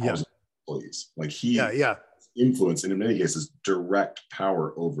it's like 1,000 employees. Like, he influence, and in many cases, direct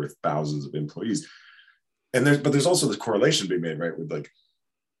power over thousands of employees. And there's also this correlation being made, right? With, like,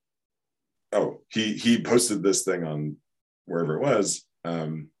 oh, he posted this thing on wherever it was,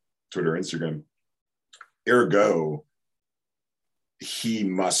 Twitter, Instagram. Ergo, he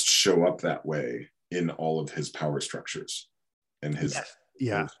must show up that way in all of his power structures and his. Yes.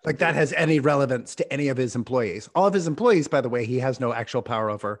 Yeah, like that has any relevance to any of his employees. All of his employees, by the way, he has no actual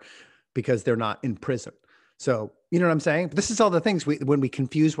power over, because they're not in prison. So, you know what I'm saying? This is all the things when we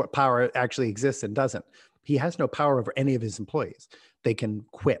confuse what power actually exists and doesn't. He has no power over any of his employees. They can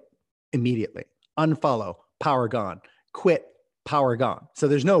quit immediately, unfollow, power gone, quit power gone. So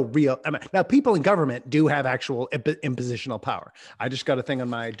there's no real, I mean, now people in government do have actual impositional power. I just got a thing on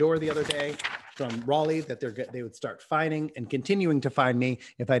my door the other day from Raleigh that they would start fining and continuing to fine me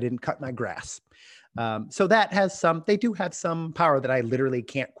if I didn't cut my grass. So that has they do have some power that I literally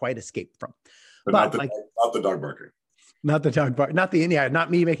can't quite escape from. But not the dog barking. Not the dog bark,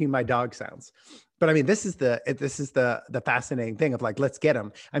 not me making my dog sounds. But I mean, this is the fascinating thing of like, let's get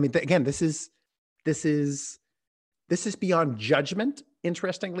them. I mean, again, this is beyond judgment,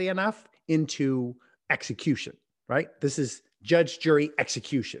 interestingly enough, into execution, right? This is judge, jury,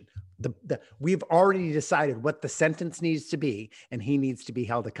 execution. We've already decided what the sentence needs to be, and he needs to be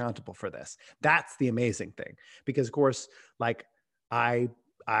held accountable for this. That's the amazing thing. Because of course, like I'm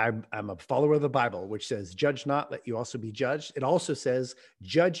a follower of the Bible, which says, judge not, let you also be judged. It also says,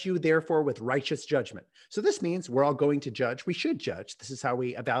 judge you therefore with righteous judgment. So this means we're all going to judge. We should judge. This is how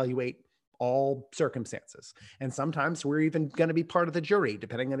we evaluate all circumstances. And sometimes we're even going to be part of the jury,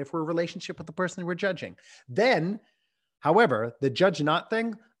 depending on if we're in a relationship with the person we're judging. Then, however, the judge not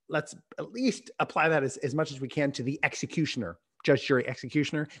thing, let's at least apply that as much as we can to the executioner, judge, jury,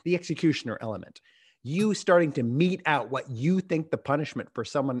 executioner, the executioner element. You starting to mete out what you think the punishment for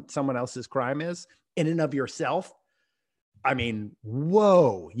someone else's crime is in and of yourself. I mean,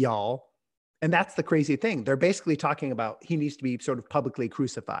 whoa, y'all. And that's the crazy thing. They're basically talking about he needs to be sort of publicly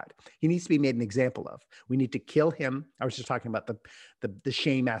crucified. He needs to be made an example of. We need to kill him. I was just talking about the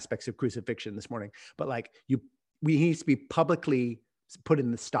shame aspects of crucifixion this morning. But like he needs to be publicly put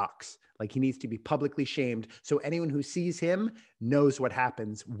in the stocks. Like he needs to be publicly shamed. So anyone who sees him knows what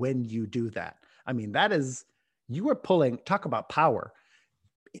happens when you do that. I mean, you are pulling, talk about power.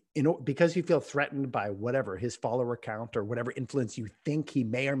 Because you feel threatened by whatever his follower count or whatever influence you think he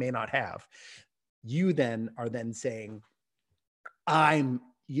may or may not have, you then are saying,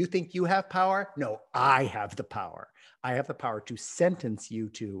 you think you have power? No, I have the power. I have the power to sentence you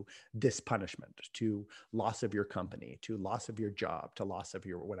to this punishment, to loss of your company, to loss of your job, to loss of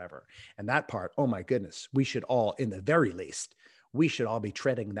your whatever. And that part, oh my goodness, we should all, in the very least, we should all be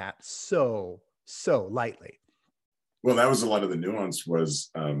treading that so lightly. Well, that was a lot of the nuance was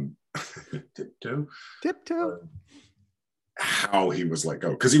tiptoe. How he was let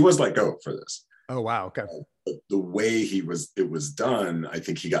go, because he was let go for this. Oh wow, okay. The way it was done, I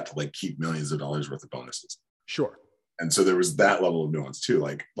think he got to like keep millions of dollars worth of bonuses. Sure. And so there was that level of nuance too.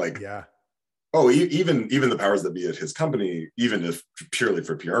 Like yeah. Oh, even the powers that be at his company, even if purely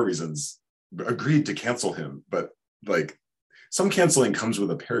for PR reasons, agreed to cancel him. But like some canceling comes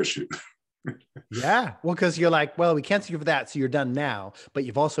with a parachute. Yeah. Well, because you're like, well, we cancel you for that. So you're done now, but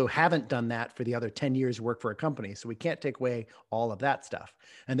you've also haven't done that for the other 10 years work for a company. So we can't take away all of that stuff.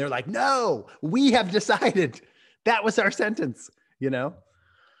 And they're like, no, we have decided that was our sentence, you know?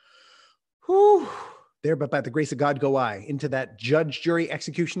 Whew. There, but by the grace of God, go I into that judge, jury,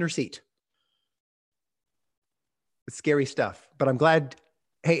 executioner seat. It's scary stuff, but I'm glad.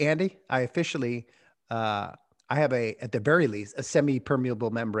 Hey, Andy, I officially, I have at the very least, a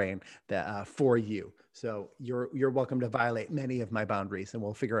semi-permeable membrane that, for you. So you're welcome to violate many of my boundaries, and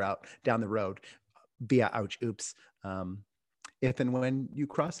we'll figure out down the road via oops, if and when you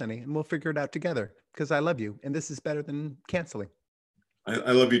cross any, and we'll figure it out together because I love you. And this is better than canceling.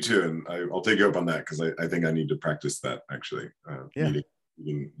 I love you too. And I'll take you up on that because I think I need to practice that actually,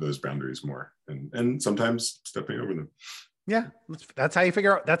 meeting those boundaries more and sometimes stepping over them. Yeah, that's how you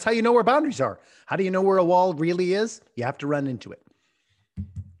figure out. That's how you know where boundaries are. How do you know where a wall really is? You have to run into it.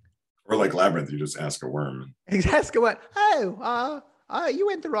 Or like Labyrinth, you just ask a worm. Ask a what? Oh, you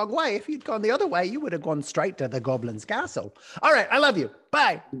went the wrong way. If you'd gone the other way, you would have gone straight to the goblin's castle. All right, I love you.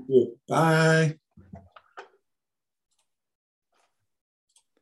 Bye. Bye.